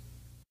place.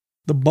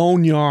 The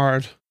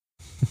boneyard.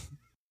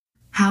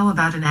 How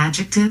about an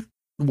adjective?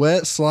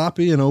 Wet,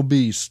 sloppy, and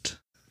obese.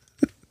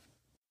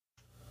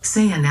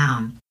 Say a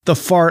noun. The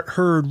fart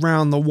heard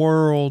round the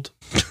world.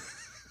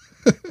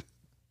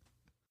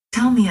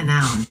 Tell me a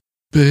noun.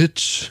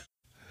 Bitch.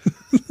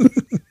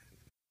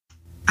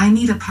 I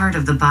need a part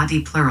of the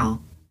body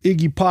plural.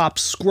 Iggy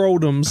Pop's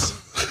scrotums.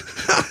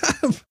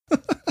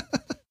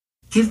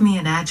 Give me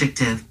an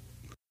adjective.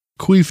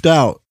 Queefed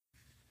out.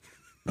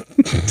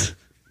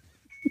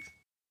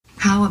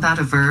 How about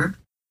a verb?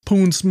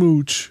 Poon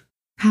smooch.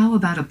 How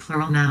about a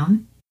plural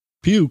noun?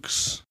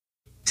 Pukes.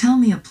 Tell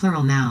me a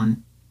plural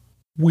noun.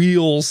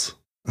 Wheels.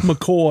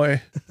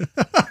 McCoy.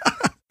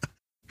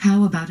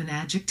 How about an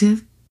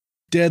adjective?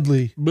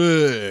 Deadly.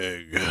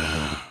 Big.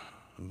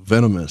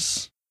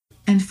 Venomous.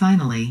 And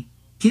finally,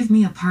 give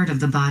me a part of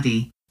the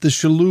body. The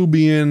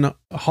Shalubian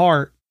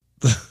heart.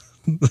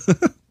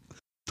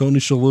 Tony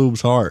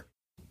Shalhoub's heart.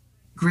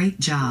 Great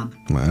job.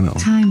 I know.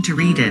 Time to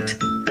read it.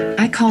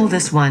 I call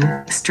this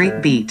one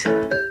Street Beat.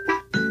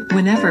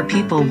 Whenever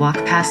people walk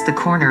past the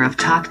corner of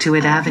Talk to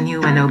It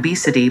Avenue and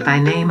Obesity by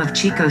name of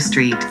Chico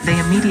Street, they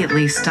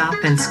immediately stop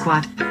and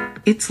squat.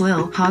 It's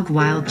Lil Hog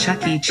Wild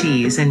Chuck E.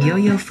 Cheese and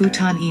Yo-Yo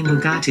Futon E.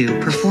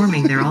 Mugatu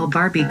performing their all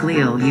Barbie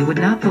Gleal you would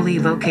not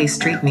believe OK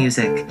street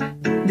music.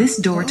 This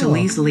Door to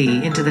Lee's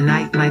Lee Into the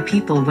Night My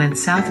People Went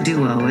South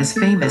duo is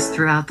famous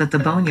throughout the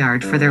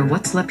Boneyard for their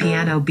What's La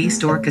Piano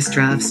Beast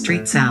orchestra of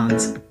street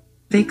sounds.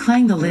 They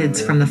clang the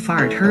lids from the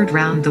fart heard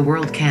round the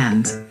world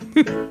cans.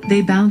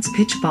 They bounce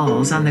pitch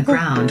balls on the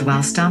ground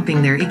while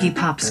stomping their Iggy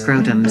Pop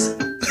scrotums.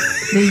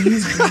 They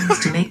use brooms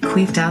to make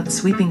queefed out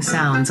sweeping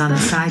sounds on the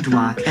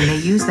sidewalk, and they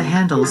use the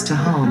handles to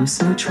home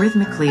smooch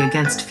rhythmically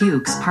against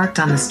Fuchs parked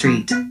on the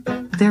street.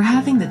 They're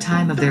having the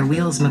time of their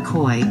wheels,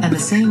 McCoy, and the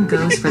same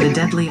goes for the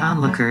deadly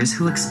onlookers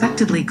who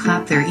expectedly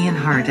clap their Ian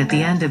Hart at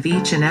the end of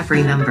each and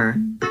every number.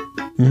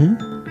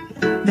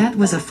 That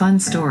was a fun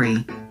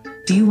story.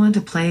 Do you want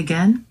to play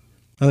again?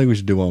 I think we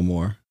should do one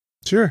more.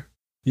 Sure.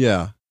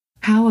 Yeah.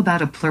 How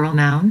about a plural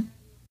noun?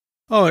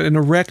 Oh, an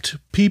erect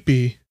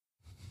peepee.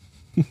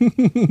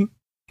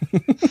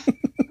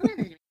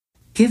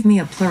 Give me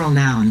a plural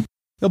noun.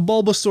 A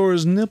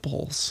Bulbasaur's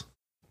nipples.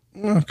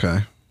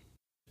 Okay.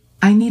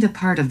 I need a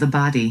part of the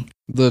body.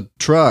 The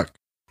truck.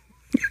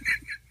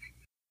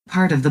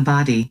 Part of the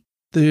body.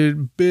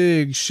 The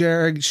big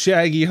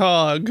shaggy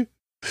hog.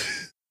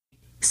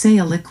 Say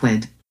a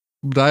liquid.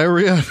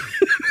 Diarrhea.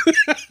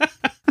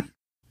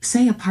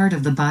 Say a part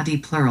of the body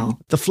plural.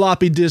 The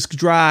floppy disk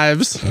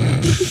drives.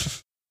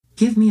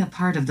 Give me a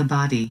part of the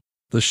body.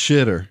 The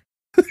shitter.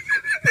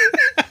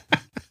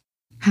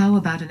 How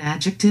about an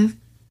adjective?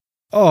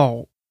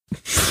 Oh.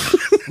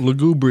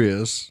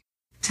 Lugubrious.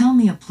 Tell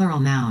me a plural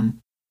noun.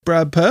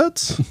 Brad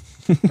Pitts?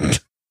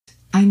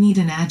 I need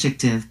an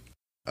adjective.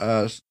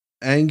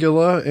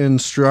 Angula in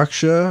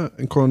structure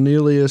and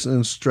Cornelius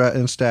in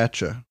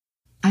stature.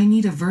 I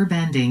need a verb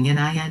ending in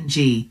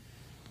ing.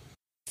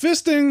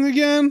 Fisting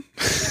again?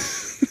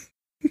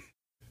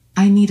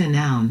 I need a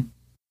noun.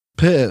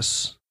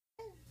 Piss.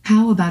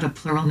 How about a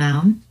plural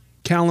noun?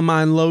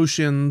 Calamine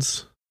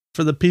lotions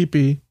for the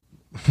pee-pee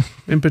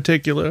in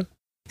particular.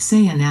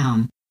 Say a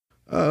noun.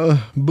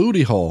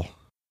 Booty hole.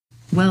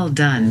 Well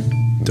done.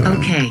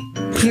 Okay,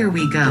 here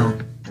we go.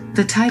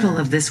 The title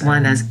of this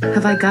one is,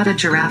 Have I Got a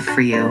Giraffe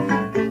for You?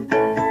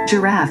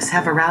 Giraffes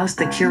have aroused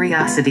the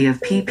curiosity of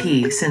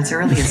PP since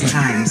earliest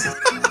times.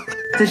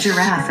 The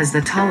giraffe is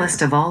the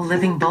tallest of all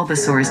living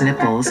Bulbasaur's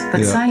nipples,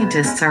 but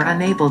scientists are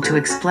unable to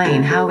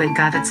explain how it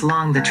got its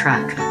long the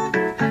truck.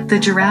 The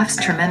giraffe's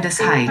tremendous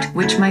height,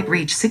 which might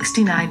reach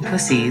 69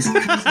 pussies,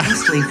 comes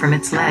mostly from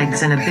its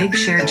legs and a big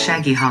shared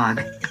shaggy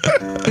hog.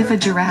 If a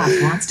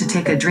giraffe wants to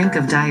take a drink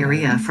of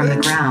diarrhea from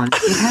the ground,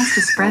 it has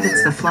to spread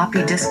the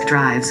floppy disk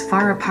drives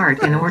far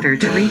apart in order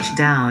to reach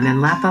down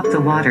and lap up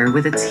the water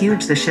with its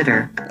huge the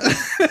shitter.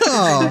 The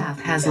giraffe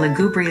has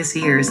lugubrious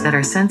ears that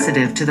are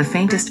sensitive to the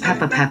faintest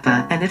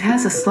peppa, and it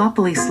has a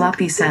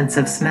sloppy sense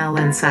of smell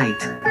and sight.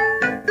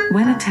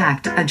 When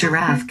attacked, a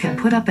giraffe can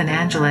put up an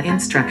Angela in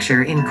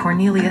structure in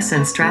Cornelius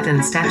and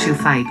Stratton statue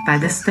fight by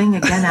this thing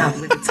again out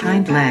with its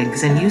hind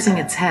legs and using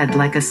its head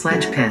like a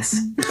sledge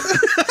piss.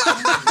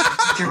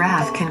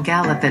 Giraffe can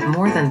gallop at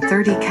more than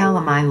 30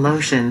 calamine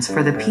lotions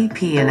for the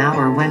PP an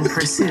hour when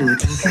pursued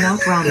and can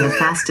outrun the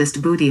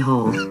fastest booty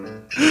hole.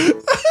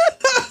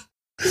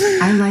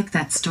 I like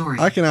that story.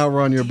 I can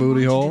outrun your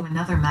booty hole.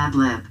 Another Mad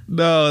Lib.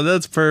 No,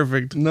 that's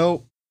perfect.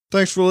 Nope.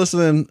 Thanks for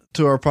listening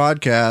to our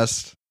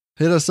podcast.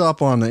 Hit us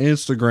up on the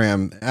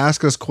Instagram.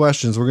 Ask us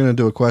questions. We're going to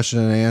do a question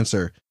and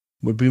answer.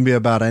 Would be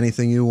about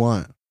anything you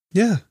want.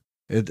 Yeah.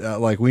 It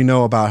like we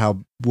know about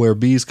where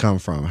bees come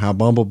from, how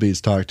bumblebees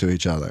talk to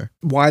each other,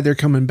 why they're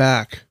coming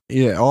back.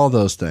 Yeah, all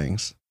those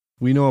things.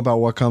 We know about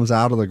what comes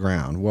out of the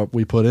ground, what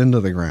we put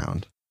into the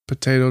ground.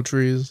 Potato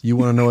trees. You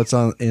want to know what's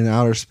in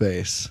outer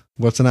space?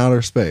 What's in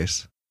outer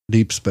space?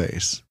 Deep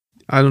space.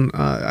 I don't.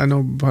 I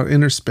know about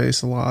inner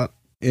space a lot.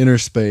 Inner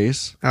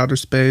space. Outer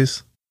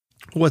space.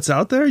 What's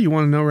out there? You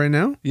want to know right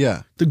now?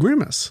 Yeah. The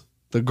Grimace.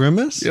 The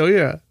Grimace? Oh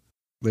yeah.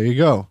 There you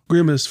go.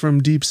 Grimace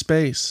from deep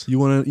space. You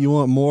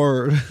want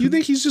more? You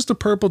think he's just a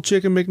purple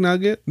chicken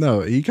McNugget?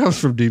 No, he comes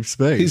from deep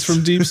space. He's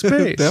from deep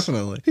space.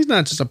 Definitely. He's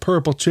not just a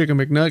purple chicken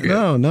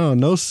McNugget.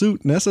 No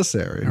suit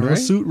necessary. All no right.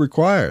 suit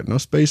required. No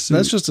space suit.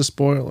 That's just a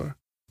spoiler.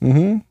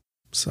 Mm-hmm.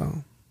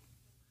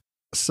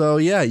 So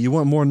yeah, you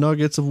want more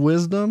nuggets of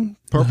wisdom?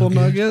 Purple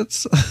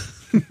nuggets?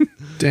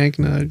 Dank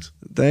nugs.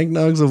 Dank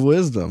nugs of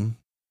wisdom.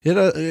 Hit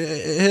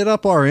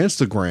up our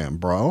Instagram,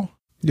 bro.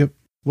 Yep.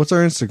 What's our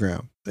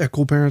Instagram? At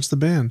Cool Parents the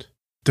Band.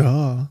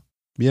 Duh.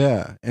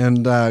 Yeah.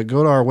 And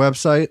go to our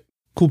website.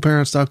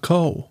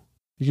 Coolparents.co.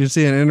 You can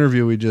see an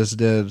interview we just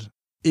did.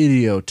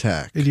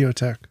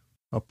 Idiotech.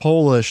 A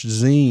Polish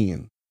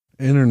zine.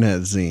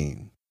 Internet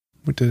zine.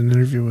 We did an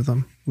interview with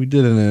them. We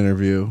did an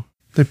interview.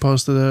 They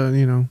posted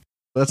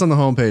That's on the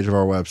homepage of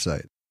our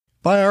website.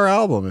 Buy our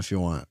album if you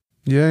want.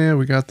 Yeah,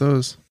 we got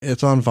those.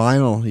 It's on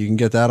vinyl. You can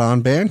get that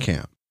on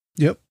Bandcamp.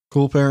 Yep.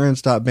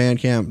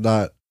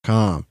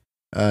 Coolparents.bandcamp.com.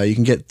 You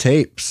can get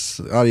tapes,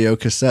 audio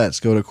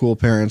cassettes. Go to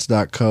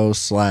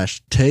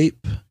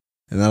coolparents.co/tape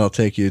and that'll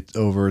take you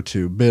over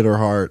to Bitter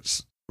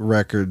Hearts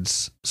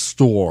Records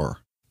store,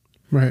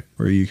 right,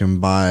 where you can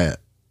buy it.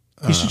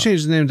 You should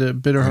change the name to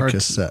Bitter Hearts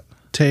cassette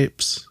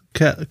tapes,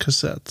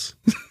 cassettes.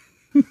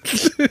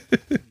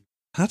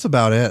 That's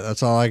about it.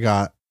 That's all I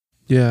got.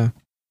 Yeah.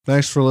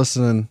 Thanks for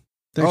listening.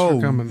 Thanks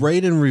for coming.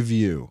 Rate and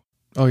review.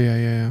 Oh,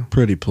 yeah.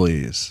 Pretty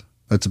please.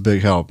 That's a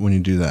big help when you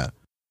do that.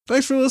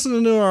 Thanks for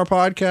listening to our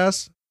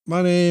podcast.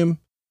 My name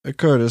is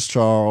Curtis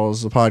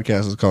Charles. The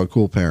podcast is called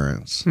Cool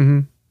Parents.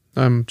 Mm-hmm.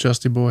 I'm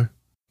Justy Boy.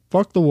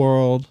 Fuck the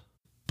world.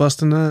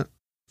 Bust a nut.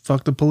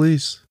 Fuck the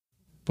police.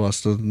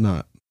 Bust a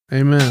nut.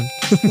 Amen.